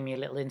 you give me a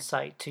little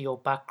insight to your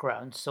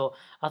background. So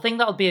I think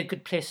that'll be a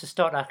good place to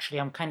start, actually.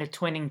 I'm kind of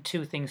twinning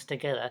two things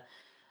together.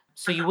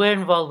 So you were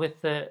involved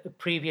with the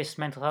previous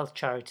mental health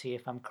charity,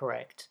 if I'm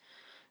correct.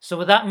 So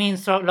would that mean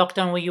throughout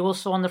lockdown, were you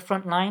also on the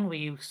front line? Were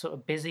you sort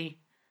of busy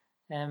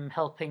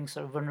helping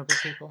sort of vulnerable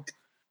people?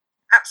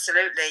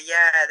 Absolutely,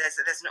 yeah.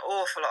 There's an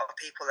awful lot of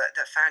people that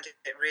found it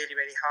really,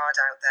 really hard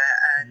out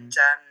there.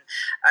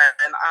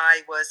 And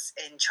I was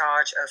in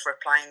charge of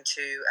replying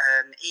to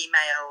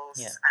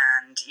emails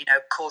and,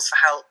 calls for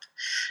help.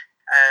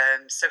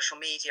 Social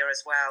media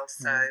as well.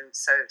 So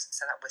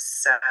that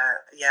was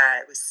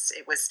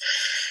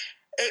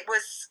it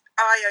was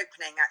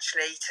eye-opening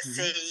actually to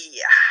see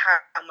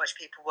how much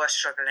people were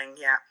struggling.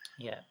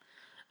 Yeah.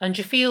 And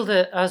do you feel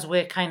that as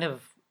we're kind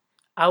of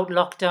out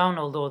lockdown,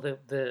 although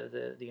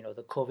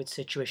the COVID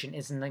situation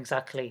isn't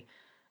exactly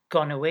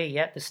gone away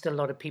yet, there's still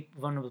a lot of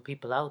vulnerable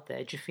people out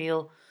there. Do you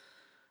feel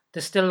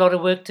there's still a lot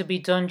of work to be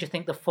done? Do you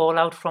think the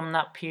fallout from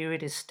that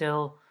period is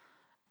still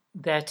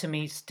there to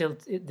me? Still,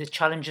 the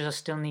challenges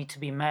still need to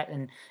be met,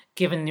 and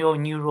given your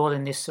new role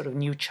in this sort of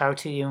new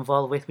charity you're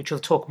involved with, which we'll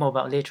talk more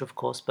about later, of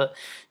course, but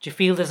do you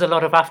feel there's a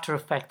lot of after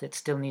effect that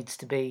still needs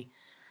to be,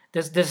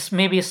 there's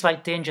maybe a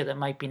slight danger that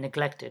might be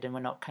neglected and we're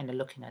not kind of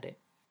looking at it?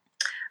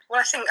 Well,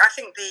 I think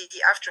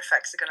the after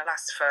effects are going to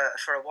last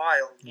for a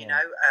while.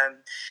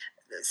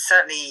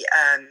 Certainly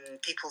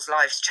people's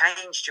lives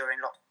change during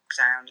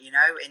lockdown,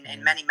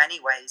 in many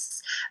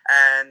ways.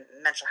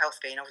 Mental health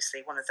being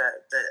obviously one of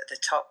the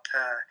top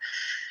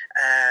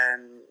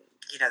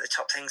the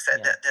top things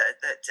that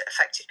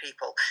affected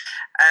people.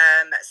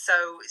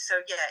 So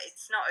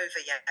it's not over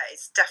yet.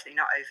 It's definitely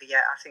not over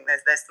yet. I think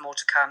there's more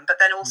to come. But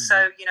then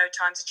also,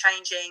 times are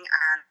changing,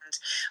 and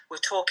we're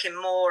talking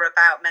more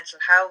about mental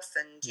health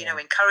and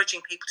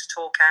encouraging people to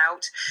talk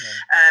out.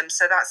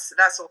 So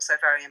that's also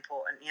very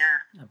important.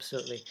 Yeah,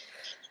 absolutely.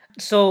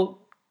 So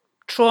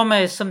trauma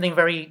is something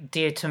very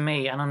dear to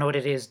me, and I know it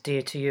is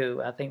dear to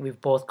you. I think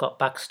we've both got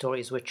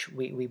backstories which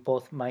we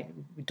both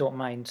don't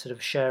mind sort of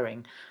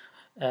sharing,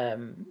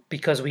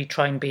 because we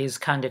try and be as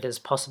candid as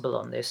possible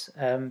on this.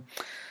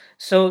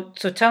 So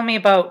tell me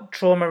about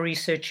Trauma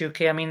Research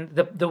UK. I mean,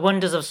 the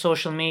wonders of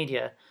social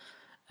media.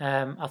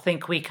 I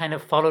think we kind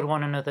of followed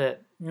one another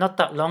not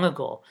that long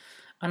ago,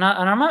 and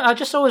I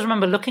just always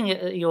remember looking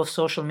at your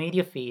social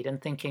media feed and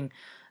thinking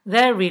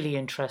they're really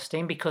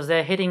interesting because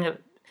they're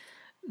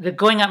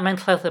going at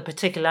mental health at a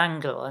particular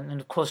angle,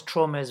 and of course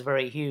trauma is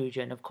very huge,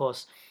 and of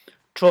course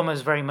trauma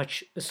is very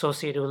much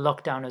associated with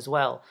lockdown as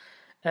well.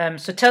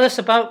 So tell us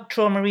about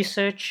Trauma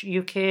Research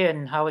UK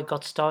and how it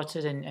got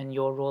started and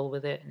your role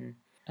with it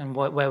and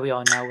where we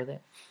are now with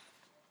it.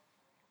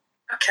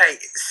 Okay,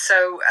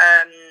 so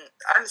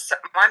I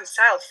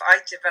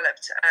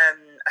developed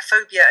a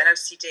phobia and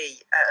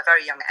OCD at a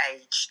very young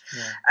age.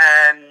 Yeah.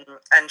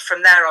 And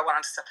from there I went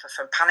on to suffer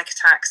from panic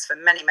attacks for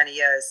many, many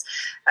years.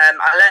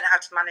 I learned how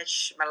to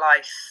manage my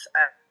life.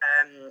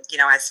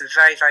 I had some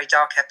very, very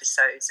dark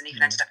episodes and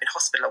even ended up in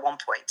hospital at one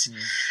point.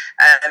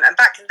 And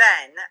back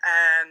then,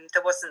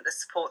 there wasn't the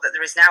support that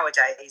there is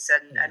nowadays,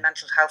 and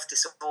mental health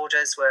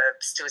disorders were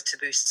still a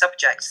taboo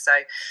subject.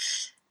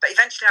 But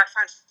eventually I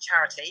found a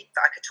charity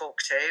that I could talk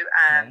to,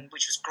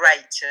 which was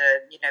great to,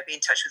 be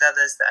in touch with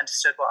others that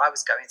understood what I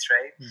was going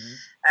through.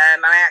 And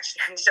I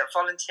actually ended up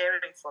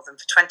volunteering for them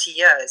for 20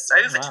 years,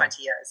 over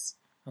 20 years.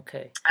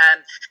 Okay.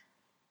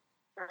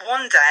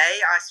 One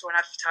day I saw an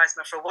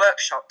advertisement for a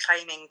workshop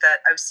claiming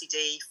that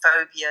OCD,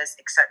 phobias,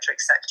 etc.,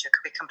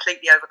 could be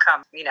completely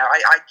overcome.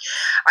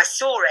 I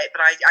saw it,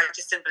 but I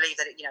just didn't believe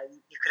that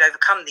you could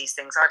overcome these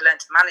things. I'd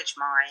learned to manage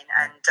mine,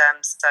 and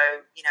so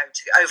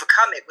to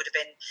overcome it would have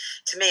been,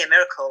 to me, a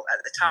miracle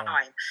at the time.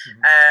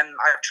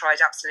 I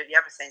tried absolutely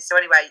everything. So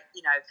anyway,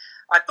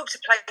 I booked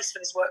a place for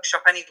this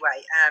workshop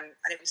anyway, and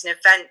it was an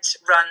event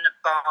run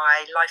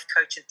by life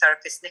coach and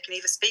therapist Nick and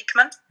Eva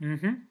Speakman.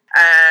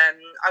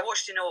 I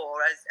watched in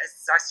awe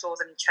as I saw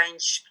them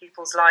change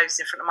people's lives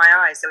in front of my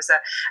eyes. There was a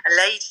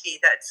lady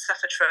that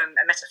suffered from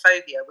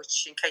emetophobia,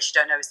 which, in case you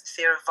don't know, is the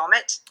fear of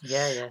vomit.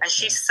 And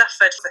she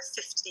suffered for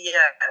 50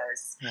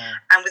 years.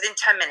 And within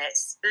 10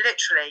 minutes,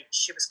 literally,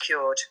 she was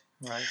cured.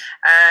 Right.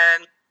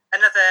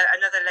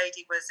 Another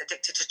lady was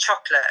addicted to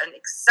chocolate, and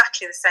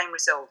exactly the same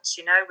results,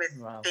 with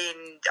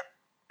being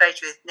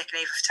stage with Nick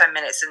and Eva for 10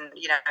 minutes, and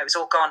it was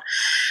all gone.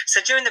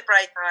 So during the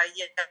break I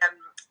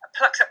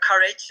plucked up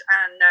courage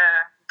and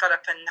got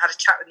up and had a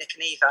chat with Nick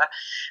and Eva,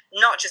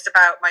 not just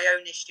about my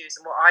own issues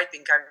and what I'd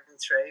been going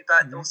through,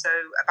 but also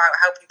about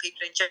helping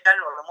people in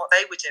general and what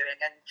they were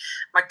doing. And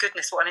my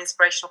goodness, what an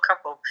inspirational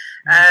couple.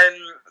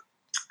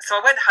 So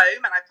I went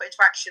home and I put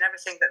into action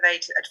everything that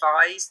they'd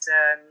advised,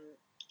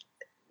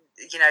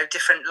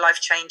 different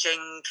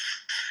life-changing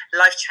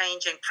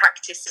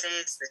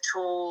practices, the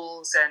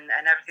tools and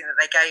everything that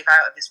they gave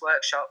out of this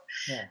workshop.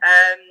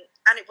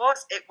 And it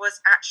was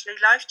actually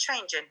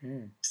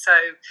life-changing. So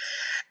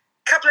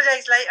a couple of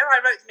days later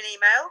I wrote them an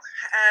email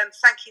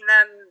thanking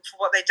them for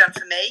what they'd done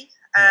for me,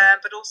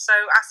 but also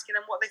asking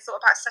them what they thought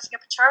about setting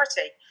up a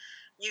charity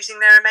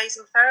using their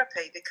amazing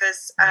therapy,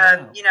 because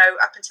up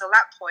until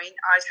that point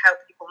I'd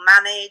helped people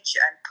manage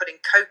and put in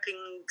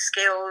coping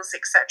skills,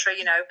 etc.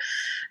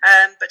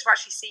 But to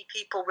actually see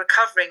people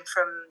recovering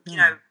from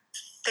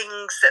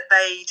things that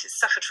they'd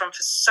suffered from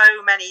for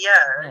so many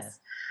years,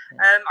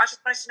 I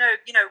just wanted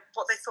to know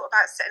what they thought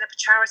about setting up a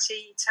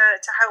charity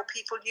to help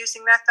people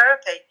using their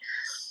therapy.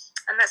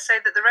 And let's say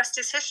that the rest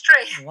is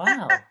history.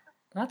 Wow,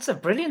 that's a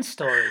brilliant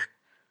story.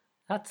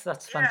 That's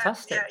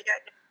fantastic.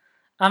 Yeah.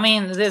 I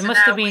mean, they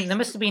must have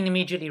been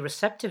immediately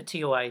receptive to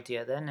your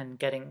idea then, and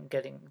getting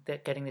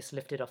this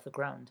lifted off the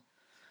ground.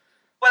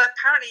 Well,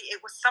 apparently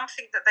it was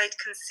something that they'd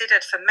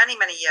considered for many,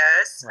 many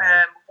years,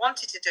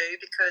 wanted to do,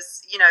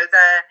 because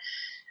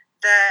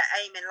their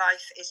aim in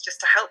life is just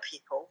to help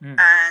people,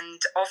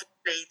 and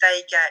obviously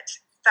they get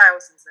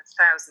thousands and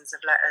thousands of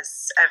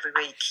letters every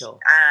week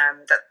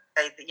that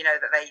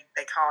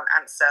they can't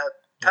answer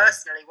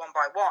personally one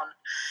by one,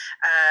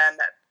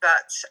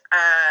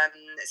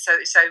 so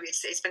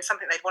it's been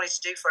something they've wanted to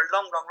do for a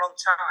long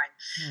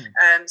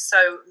time.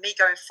 So me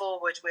going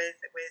forward with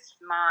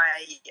my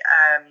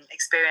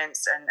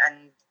experience and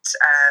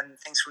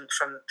things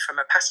from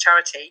a past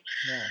charity,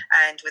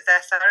 and with their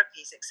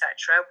therapies,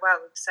 etc.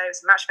 Well, so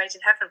it's a match made in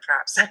heaven,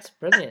 perhaps. That's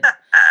brilliant.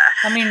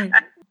 I mean,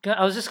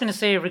 I was just going to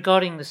say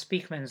regarding the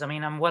Speakmans, I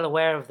mean, I'm well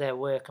aware of their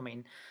work. I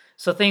mean,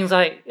 so things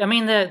like, I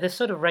mean, they're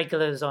sort of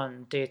regulars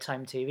on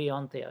daytime TV,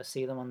 aren't they? I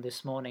see them on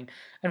This Morning.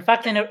 In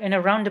fact, in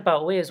a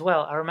roundabout way as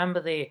well. I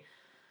remember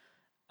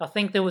I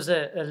think there was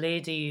a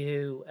lady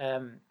who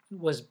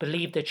was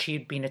believed that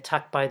she'd been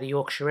attacked by the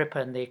Yorkshire Ripper,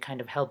 and they kind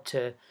of helped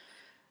to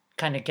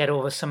kind of get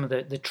over some of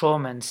the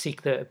trauma and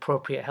seek the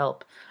appropriate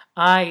help.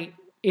 I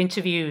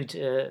interviewed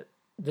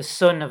the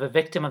son of a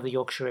victim of the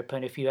Yorkshire Ripper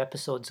a few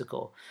episodes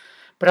ago.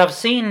 But I've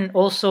seen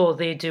also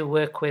they do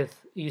work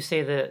with, you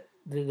say the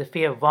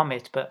fear of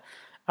vomit, but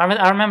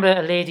I remember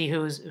a lady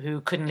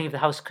who couldn't leave the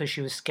house because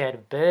she was scared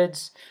of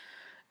birds.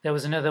 There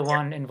was another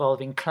one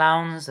involving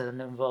clowns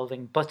and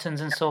involving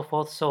buttons and so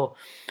forth. So,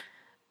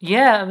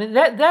 yeah, I mean,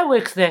 their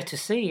work's there to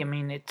see. I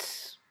mean,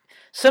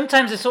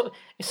 sometimes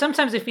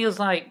it feels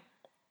like,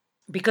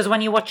 because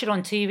when you watch it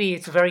on TV,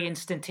 it's very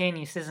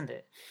instantaneous, isn't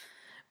it?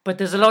 But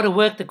there's a lot of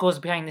work that goes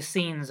behind the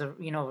scenes, sort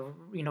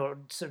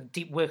of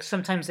deep work.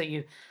 Sometimes that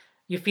you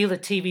feel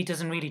that TV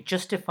doesn't really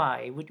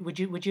justify. Would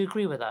you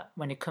agree with that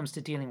when it comes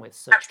to dealing with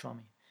such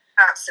trauma?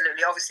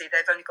 Absolutely. Obviously,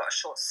 they've only got a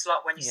short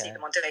slot. When you see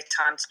them on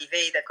daytime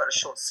TV, they've got a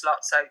short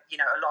slot. So,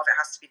 a lot of it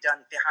has to be done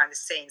behind the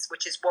scenes,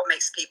 which is what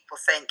makes people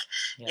think,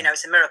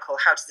 it's a miracle.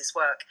 How does this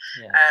work?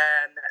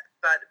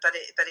 But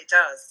it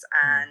does,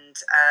 and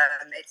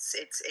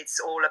it's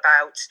all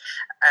about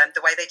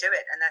the way they do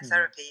it, and their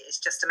therapy is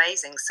just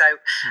amazing. So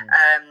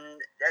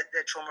at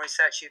the Trauma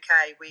Research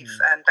UK, we've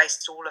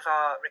based all of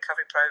our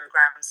recovery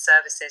programs,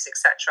 services,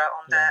 etc.,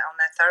 on their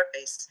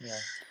therapies,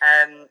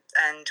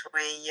 and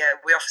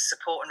we offer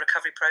support and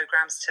recovery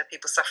programs to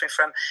people suffering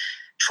from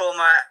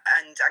trauma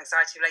and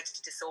anxiety-related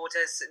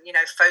disorders,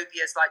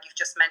 phobias like you've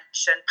just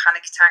mentioned,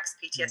 panic attacks,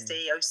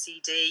 PTSD,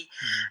 OCD,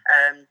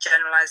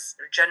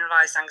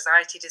 generalized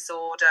anxiety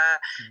disorder.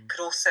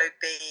 Could also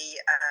be,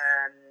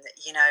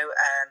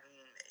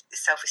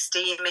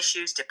 self-esteem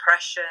issues,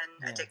 depression,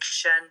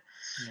 addiction,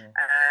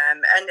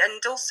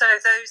 and also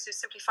those who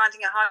are simply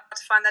finding it hard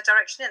to find their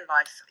direction in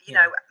life.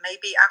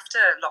 Maybe after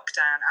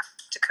lockdown,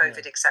 after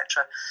COVID,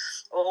 etc.,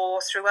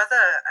 or through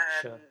other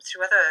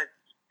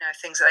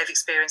things that they've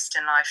experienced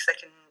in life.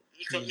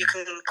 You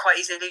can quite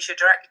easily lose your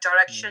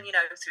direction,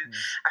 through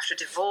after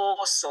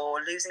divorce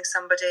or losing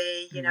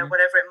somebody,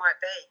 whatever it might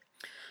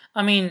be.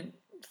 I mean,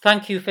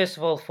 thank you first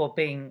of all for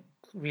being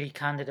really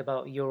candid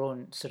about your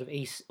own sort of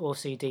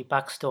OCD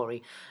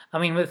backstory. I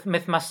mean,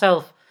 with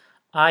myself,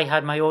 I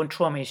had my own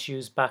trauma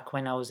issues back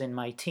when I was in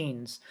my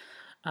teens,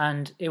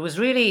 and it was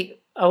really,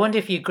 I wonder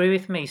if you agree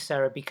with me,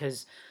 Sarah,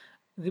 because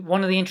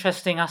one of the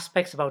interesting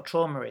aspects about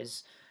trauma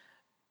is,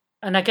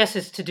 and I guess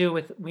it's to do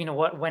with,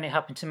 when it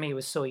happened to me, I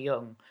was so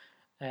young.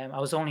 I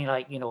was only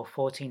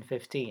 14,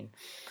 15.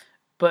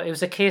 But it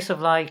was a case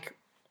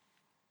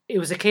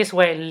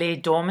where it lay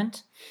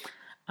dormant.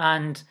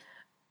 And,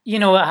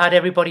 I had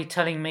everybody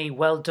telling me,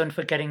 well done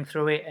for getting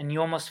through it. And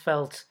you almost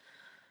felt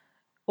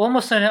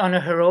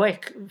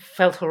heroic.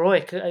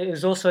 It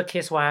was also a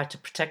case where I had to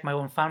protect my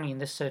own family in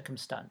this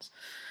circumstance.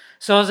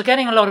 So I was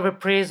getting a lot of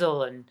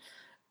appraisal and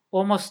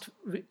almost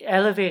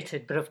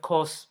elevated, but of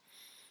course,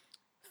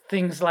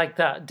 things like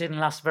that didn't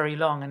last very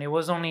long, and it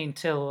was only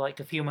until a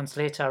few months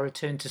later I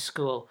returned to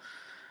school,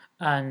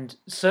 and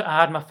so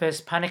I had my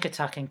first panic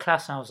attack in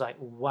class, and I was like,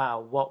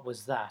 wow, what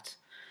was that?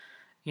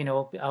 I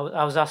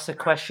was asked a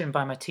question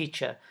by my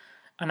teacher,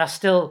 and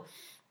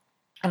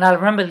I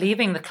remember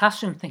leaving the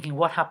classroom thinking,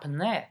 what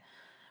happened there?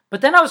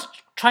 But then I was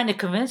trying to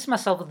convince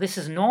myself that this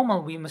is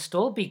normal, we must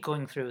all be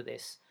going through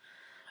this.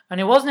 And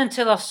it wasn't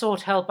until I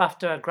sought help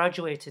after I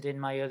graduated in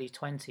my early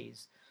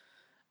 20s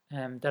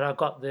that I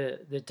got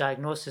the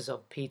diagnosis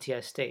of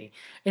PTSD.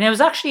 And it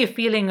was actually a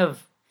feeling I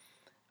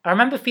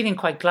remember feeling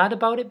quite glad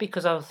about it,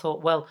 because I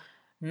thought, well,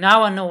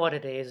 now I know what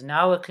it is.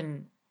 Now I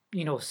can,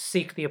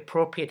 seek the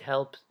appropriate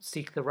help,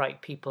 seek the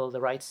right people,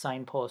 the right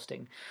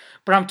signposting.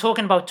 But I'm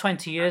talking about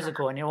 20 years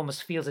ago, and it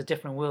almost feels a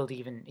different world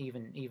even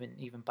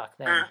back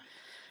then.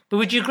 But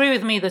would you agree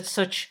with me that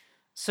such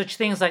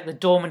things like the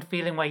dormant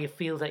feeling where you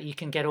feel that you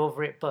can get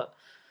over it, but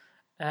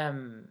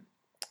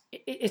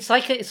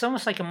it's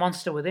almost like a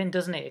monster within,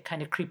 doesn't it? It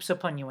kind of creeps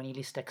up on you when you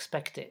least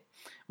expect it.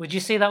 Would you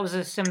say that was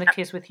a similar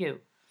case with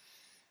you?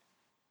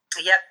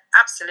 Yeah,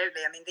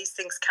 absolutely. I mean, these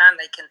things can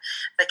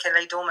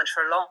lay dormant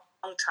for a long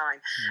time.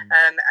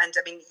 And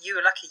I mean, you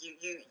were lucky. You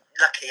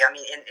lucky. I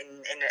mean,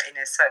 in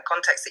a certain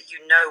context that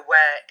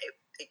where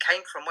it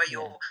came from, where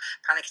your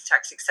panic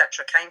attacks,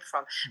 etc., came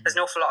from. There's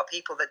an awful lot of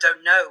people that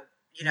don't know,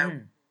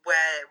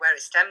 where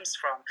it stems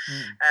from.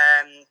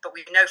 But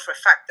we know for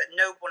a fact that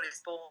no one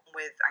is born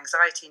with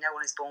anxiety, no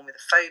one is born with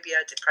a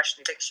phobia,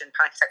 depression, addiction,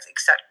 panic attacks,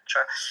 etc.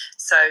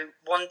 So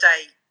one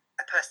day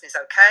a person is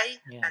okay,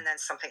 and then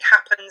something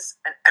happens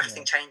and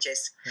everything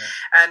changes.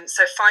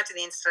 So finding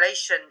the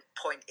installation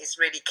point is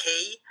really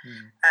key.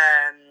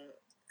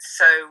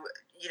 So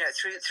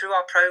through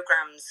our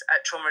programs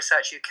at Trauma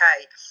Research UK,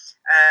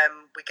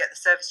 we get the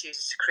service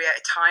users to create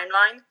a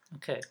timeline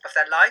of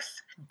their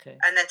life,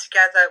 and then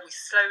together we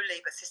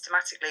slowly but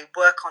systematically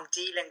work on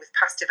dealing with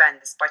past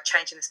events by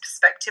changing this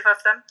perspective of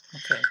them.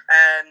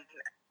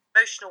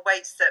 Emotional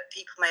weights that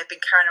people may have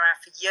been carrying around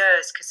for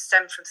years could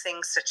stem from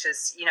things such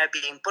as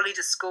being bullied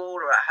at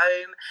school or at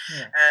home,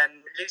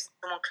 losing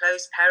someone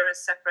close,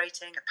 parents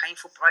separating, a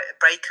painful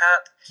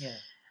breakup,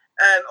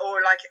 or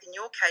like in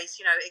your case,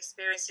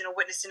 experiencing or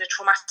witnessing a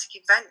traumatic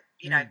event.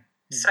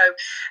 So,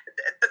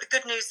 but the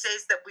good news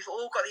is that we've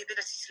all got the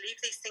ability to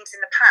leave these things in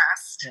the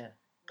past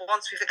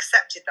once we've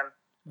accepted them.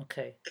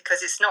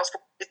 Because it's not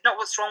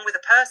what's wrong with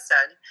a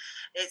person,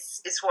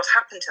 it's what's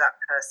happened to that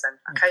person.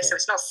 So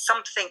it's not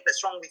something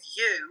that's wrong with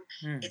you,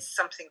 it's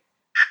something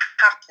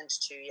happened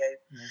to you.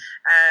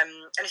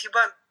 And if you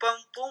weren't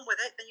born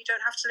with it, then you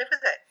don't have to live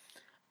with it.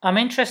 I'm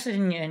interested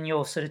in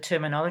your sort of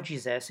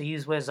terminologies there. So you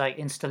use words like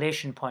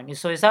installation point.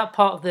 So is that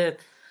part of the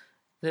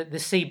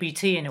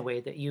CBT in a way,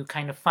 that you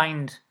kind of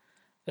find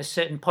a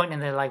certain point in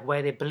their life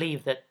where they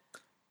believe that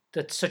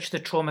such the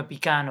trauma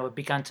began or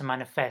began to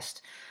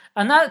manifest?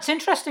 And that's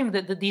interesting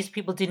that these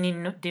people didn't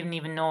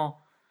even know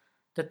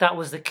that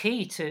was the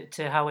key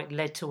to how it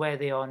led to where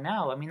they are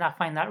now. I mean, I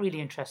find that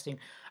really interesting.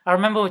 I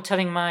remember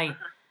telling my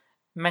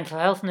mental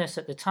health nurse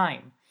at the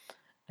time,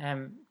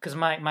 because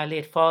my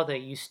late father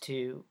used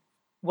to,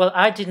 well,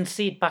 I didn't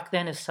see it back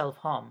then as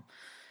self-harm,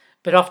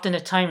 but often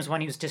at times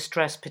when he was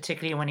distressed,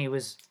 particularly when he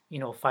was,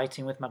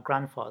 fighting with my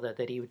grandfather,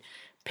 that he would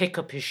pick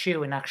up his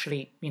shoe and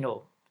actually,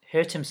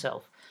 hurt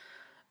himself.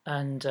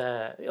 And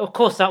of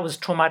course, that was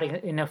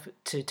traumatic enough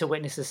to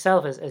witness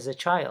itself as a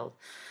child.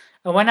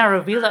 And when I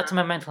revealed that to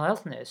my mental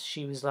health nurse,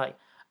 she was like,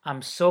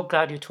 "I'm so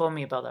glad you told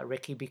me about that,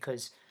 Ricky,"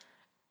 because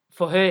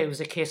for her it was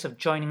a case of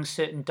joining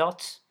certain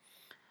dots,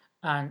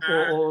 and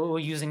or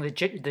using the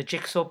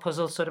jigsaw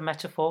puzzle sort of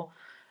metaphor.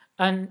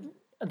 And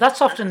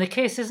that's often the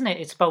case, isn't it?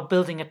 It's about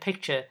building a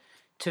picture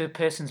to a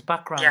person's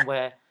background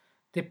where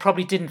they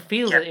probably didn't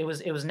feel that it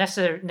was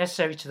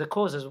necessary to the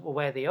causes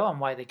where they are and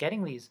why they're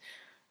getting these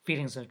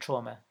feelings of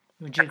trauma.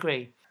 Would you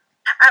agree?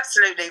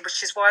 Absolutely,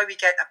 which is why we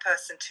get a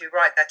person to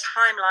write their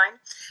timeline,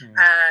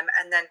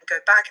 and then go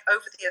back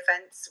over the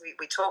events.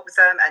 We talk with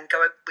them and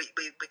we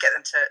get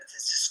them to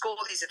score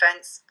these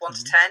events 1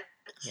 to 10,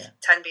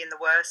 10 being the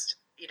worst,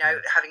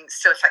 having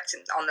still effect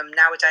on them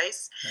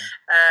nowadays.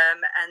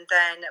 And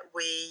then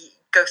we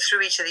go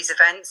through each of these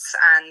events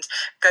and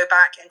go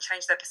back and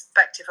change their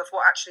perspective of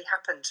what actually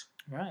happened.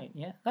 Right,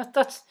 yeah.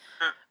 That's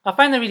I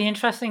find that really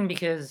interesting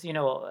because,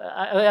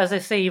 as I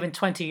say, even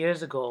 20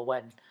 years ago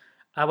when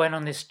I went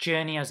on this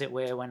journey, as it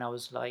were, when I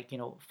was like,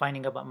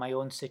 finding out about my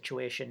own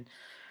situation,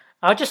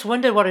 I just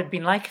wondered what it'd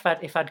been like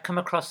if I'd come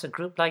across a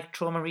group like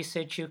Trauma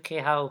Research UK,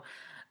 how,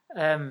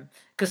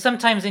 because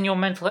sometimes in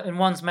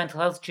one's mental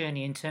health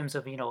journey, in terms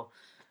of,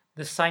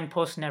 the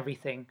signposts and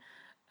everything,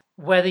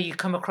 whether you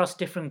come across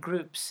different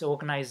groups,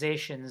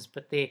 organizations,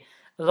 but a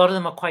lot of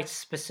them are quite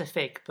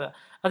specific. But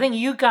I think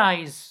you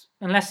guys,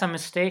 unless I'm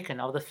mistaken,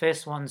 are the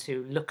first ones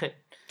who look at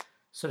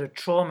sort of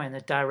trauma in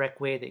the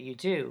direct way that you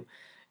do.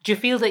 Do you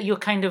feel that you're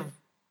kind of,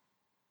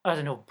 I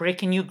don't know,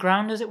 breaking new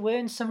ground, as it were,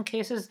 in some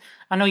cases?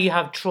 I know you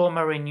have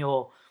trauma in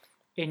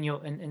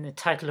the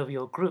title of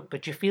your group,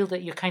 but do you feel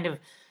that you're kind of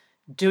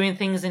doing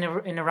things in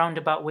a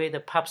roundabout way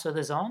that perhaps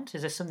others aren't?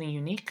 Is there something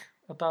unique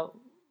about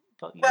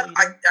you? Well,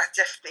 I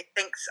definitely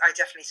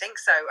think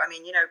so. I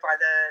mean, by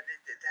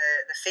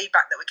the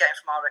feedback that we're getting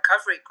from our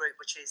recovery group,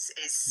 which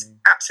is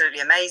absolutely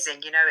amazing.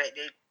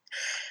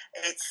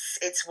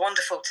 It's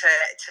wonderful to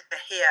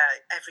hear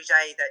every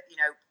day that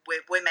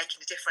we're making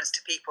a difference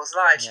to people's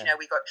lives.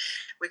 We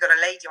got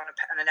a lady on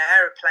an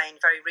aeroplane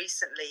very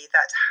recently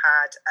that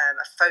had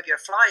a phobia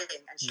of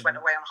flying, and she went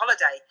away on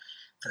holiday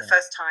for the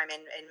first time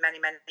in many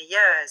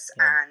years.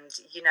 And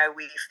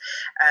we've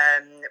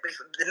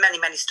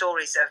many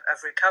stories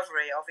of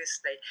recovery,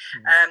 obviously.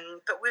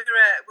 But we're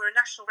a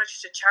national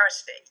registered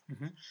charity,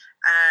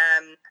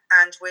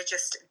 and we're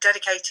just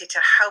dedicated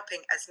to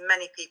helping as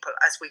many people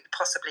as we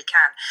possibly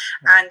can.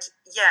 And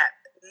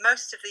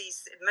most of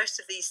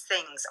these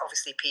things,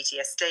 obviously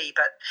PTSD,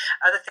 but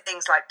other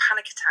things like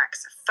panic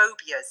attacks,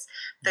 phobias,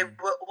 they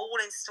were all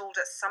installed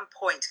at some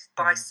point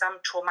by some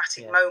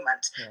traumatic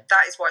moment.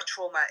 That is why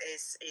trauma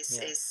is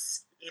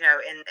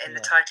in the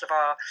title of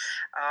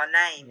our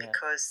name,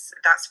 because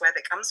that's where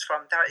it comes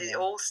from. It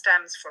all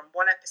stems from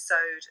one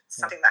episode,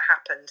 something that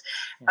happened.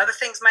 Other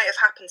things may have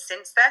happened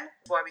since then,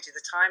 why we do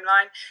the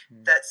timeline,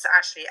 that's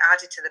actually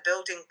added to the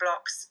building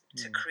blocks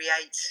to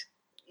create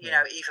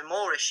even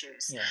more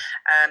issues.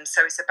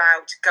 So it's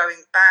about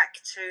going back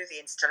to the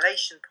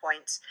installation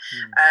point,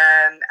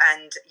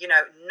 and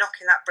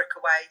knocking that brick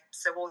away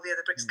so all the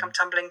other bricks come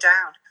tumbling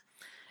down.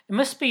 It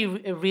must be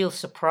a real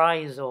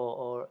surprise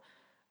or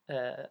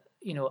a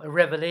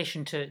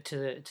revelation to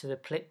the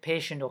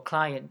patient or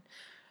client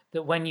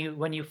that when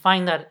you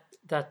find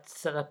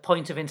that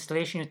point of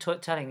installation, you're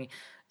telling me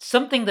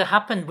something that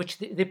happened which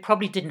they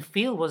probably didn't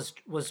feel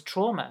was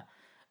trauma,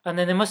 and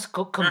then they must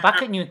come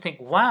back at you and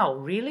think, wow,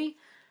 really?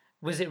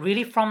 Was it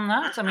really from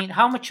that? I mean,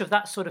 how much of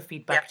that sort of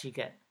feedback do you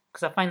get?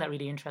 Because I find that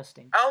really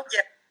interesting. Oh,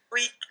 yeah.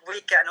 We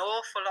get an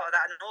awful lot of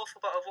that, an awful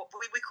lot of what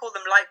we call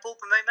them light bulb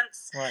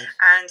moments. Right.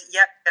 And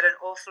get an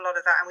awful lot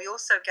of that. And we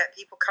also get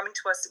people coming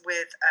to us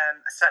with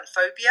a certain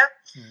phobia.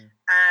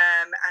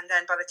 And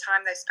then by the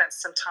time they've spent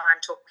some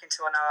time talking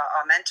to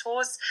our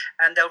mentors,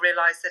 and they'll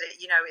realise that it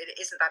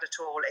isn't that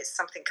at all. It's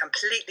something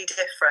completely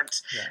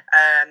different.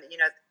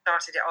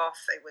 Started it off,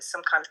 it was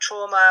some kind of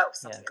trauma or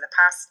something in the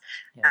past,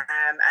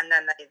 and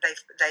then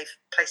they've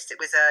placed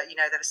it with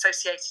they've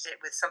associated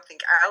it with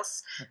something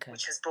else,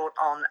 which has brought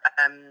on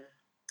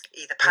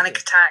either panic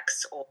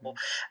attacks or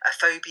a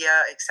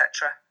phobia,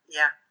 etc.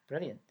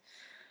 Brilliant.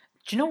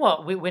 Do you know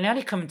what? We're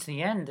nearly coming to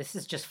the end. This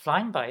is just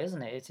flying by,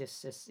 isn't it?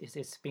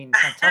 It's been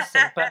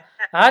fantastic. But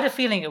I had a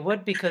feeling it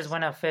would, because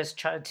when I first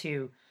chatted to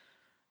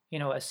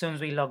you, as soon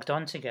as we logged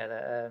on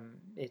together,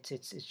 it's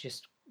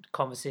just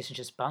conversation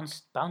just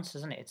bounced,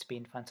 isn't it? It's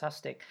been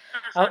fantastic.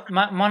 One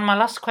of my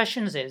last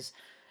questions is,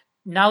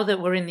 now that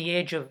we're in the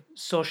age of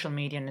social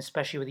media, and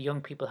especially with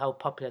young people, how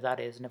popular that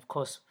is, and of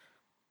course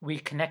we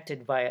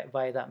connected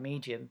via that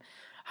medium,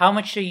 how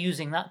much are you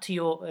using that to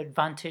your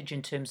advantage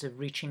in terms of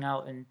reaching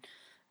out and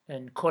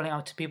calling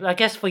out to people? I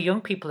guess for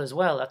young people as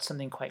well, that's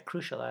something quite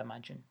crucial, I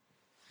imagine.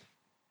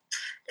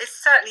 It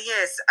certainly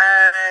is.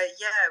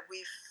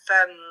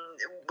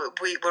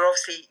 We're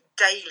obviously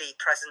daily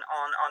present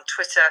on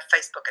Twitter,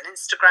 Facebook, and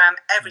Instagram.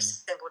 Every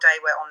single day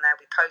we're on there.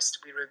 We post.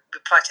 We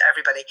reply to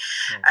everybody.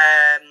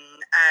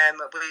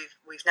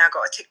 We've now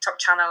got a TikTok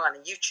channel and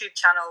a YouTube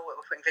channel where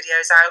we're putting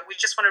videos out. We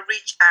just want to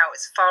reach out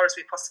as far as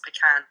we possibly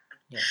can.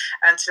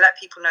 And to let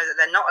people know that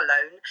they're not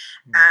alone,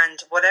 and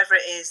whatever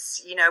it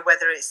is,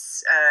 whether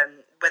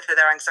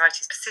their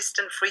anxiety is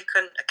persistent,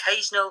 frequent,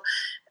 occasional,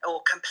 or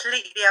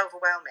completely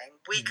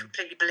overwhelming, we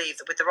completely believe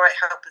that with the right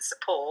help and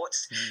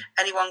support,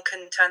 anyone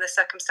can turn their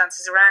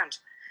circumstances around.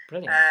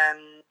 Brilliant.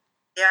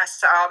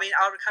 So I mean,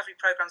 our recovery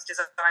program is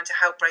designed to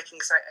help break the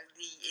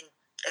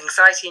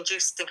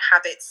anxiety-inducing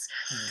habits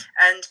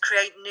and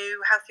create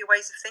new, healthier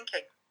ways of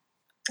thinking.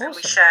 Awesome. And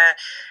we share.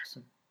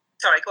 Awesome.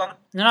 Sorry, go on.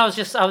 No, I was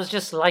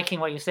just liking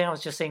what you're saying. I was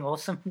just saying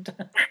awesome.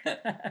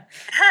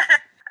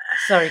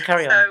 Sorry,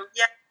 carry on. So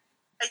yeah,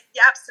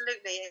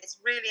 absolutely. It's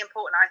really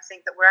important, I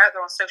think, that we're out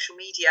there on social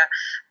media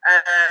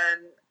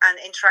and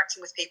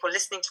interacting with people,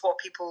 listening to what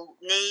people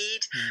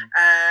need,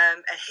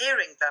 and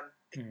hearing them,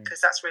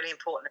 because that's really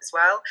important as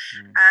well,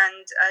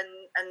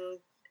 and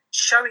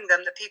showing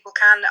them that people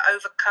can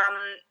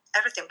overcome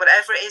everything,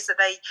 whatever it is that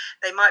they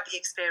might be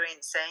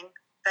experiencing.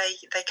 They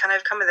can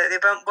overcome it. They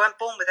weren't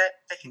born with it.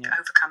 They can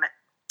overcome it.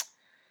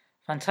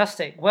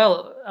 Fantastic.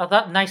 Well,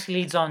 that nicely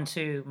leads on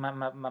to my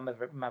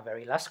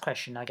very last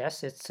question, I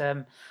guess. It's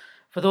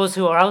for those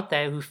who are out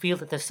there who feel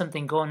that there's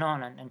something going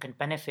on and can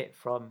benefit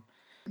from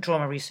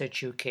Trauma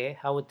Research UK,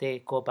 how would they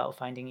go about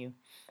finding you?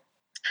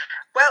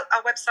 Well,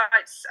 our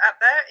website's up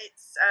there.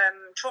 It's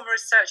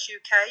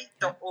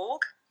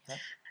traumaresearchuk.org.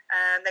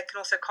 They can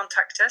also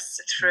contact us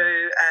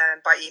through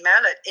by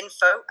email at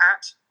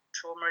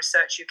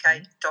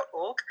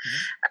info@traumaresearchuk.org.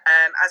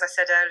 As I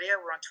said earlier,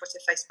 we're on Twitter,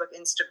 Facebook,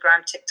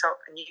 Instagram,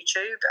 TikTok, and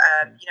YouTube.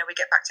 We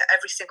get back to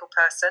every single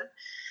person,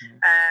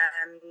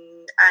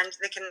 and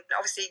they can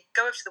obviously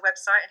go over to the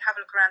website and have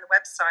a look around the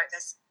website.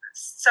 There's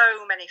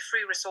so many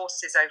free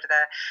resources over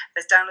there.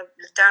 There's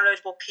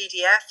downloadable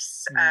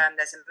PDFs.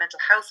 There's a mental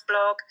health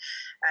blog,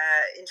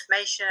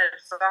 information,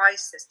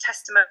 advice. There's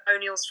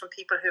testimonials from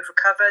people who've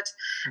recovered.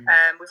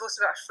 We've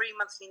also got a free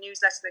monthly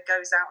newsletter that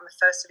goes out on the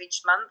 1st of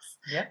each month.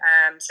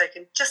 So you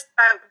can just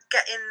about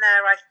get in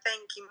there. I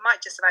think you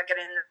might just about get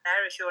in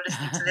there if you're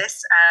listening to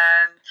this.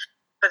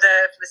 For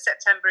the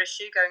September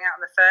issue going out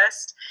on the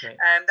 1st.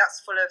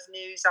 That's full of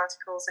news,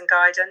 articles and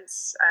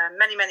guidance.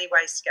 Many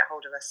ways to get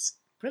hold of us.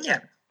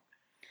 Brilliant.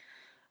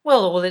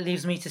 Well, all it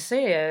leaves me to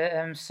say,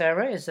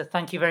 Sarah, is that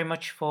thank you very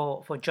much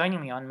for joining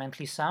me on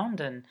Mentally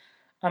Sound. And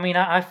I mean,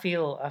 I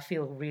feel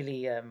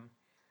really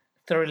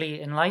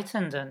thoroughly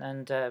enlightened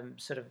and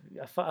sort of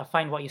I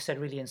find what you said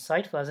really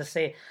insightful. As I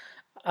say,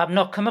 I've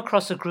not come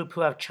across a group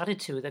who I've chatted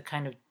to that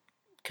kind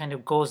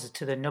of goes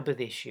to the nub of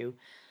the issue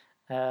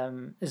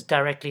as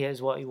directly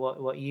as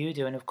what you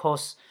do, and of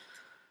course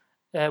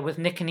with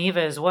Nick and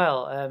Eva as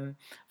well.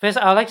 First,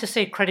 I'd like to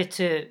say credit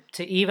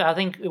to Eva. I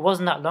think it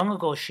wasn't that long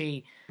ago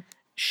she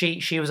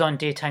was on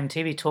daytime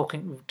TV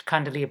talking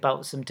candidly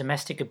about some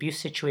domestic abuse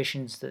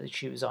situations that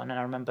she was on, and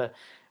I remember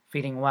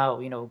feeling, wow,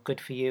 good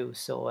for you.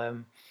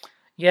 So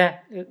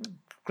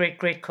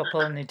great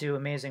couple, and they do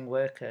amazing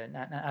work, and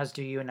as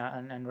do you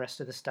and rest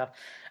of the staff.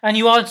 And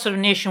you are sort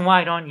of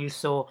nationwide, aren't you?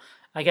 So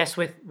I guess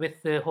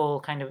with the whole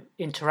kind of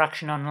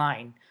interaction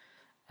online,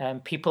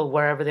 people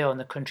wherever they are in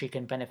the country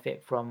can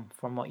benefit from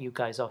what you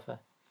guys offer.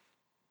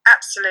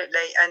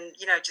 Absolutely, and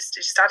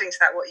just adding to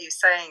that, what you were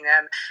saying,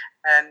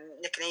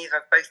 Nick and Eva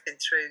have both been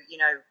through,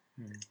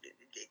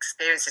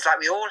 experiences like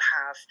we all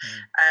have,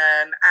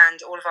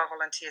 and all of our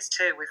volunteers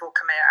too. We've all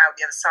come out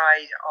the other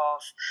side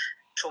of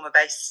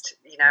trauma-based,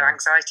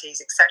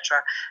 anxieties,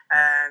 etc.,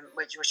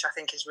 which I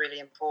think is really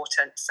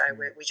important. So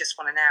we just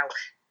want to now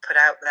put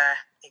out there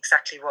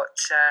exactly what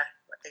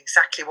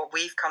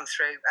we've come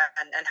through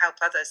and help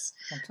others.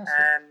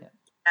 Fantastic.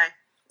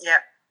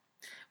 Yeah.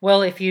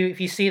 Well, if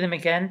you see them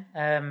again,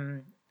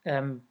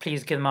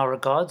 please give them our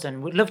regards,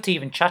 and we'd love to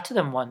even chat to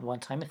them one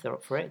time if they're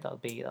up for it. That'll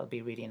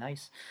be really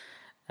nice.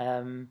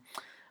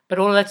 But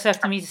all that's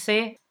left for me to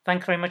say,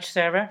 thank you very much,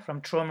 Sarah from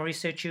Trauma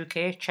Research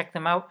UK. Check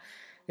them out.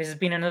 This has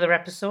been another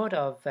episode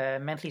of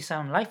Mentally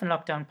Sound Life in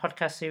Lockdown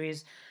podcast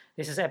series.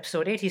 This is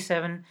episode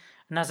 87,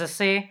 and as I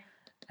say,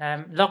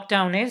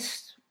 lockdown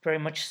is very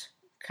much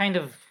kind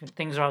of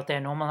things are out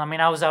there normal. I mean,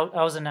 I was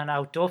in an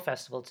outdoor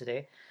festival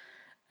today.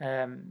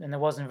 And there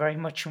wasn't very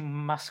much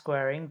mask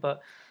wearing,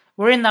 but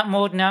we're in that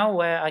mode now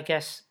where I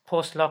guess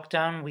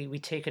post-lockdown we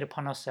take it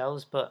upon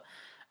ourselves. But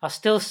I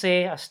still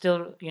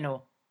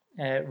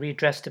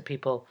readdress to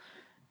people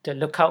to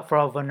look out for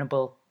our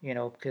vulnerable you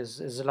know, because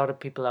there's a lot of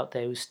people out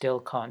there who still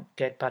can't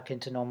get back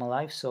into normal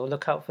life. So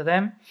look out for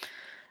them.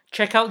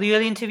 Check out the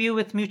early interview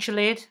with Mutual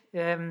Aid,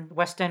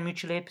 West End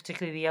Mutual Aid,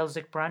 particularly the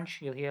Elswick branch.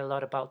 You'll hear a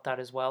lot about that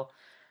as well.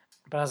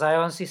 But as I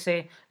honestly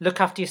say, look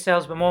after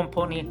yourselves, but more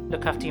importantly,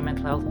 look after your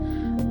mental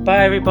health.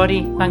 Bye,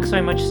 everybody. Thanks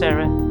very much,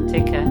 Sarah.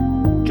 Take care.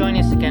 Join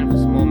us again for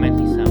some more mental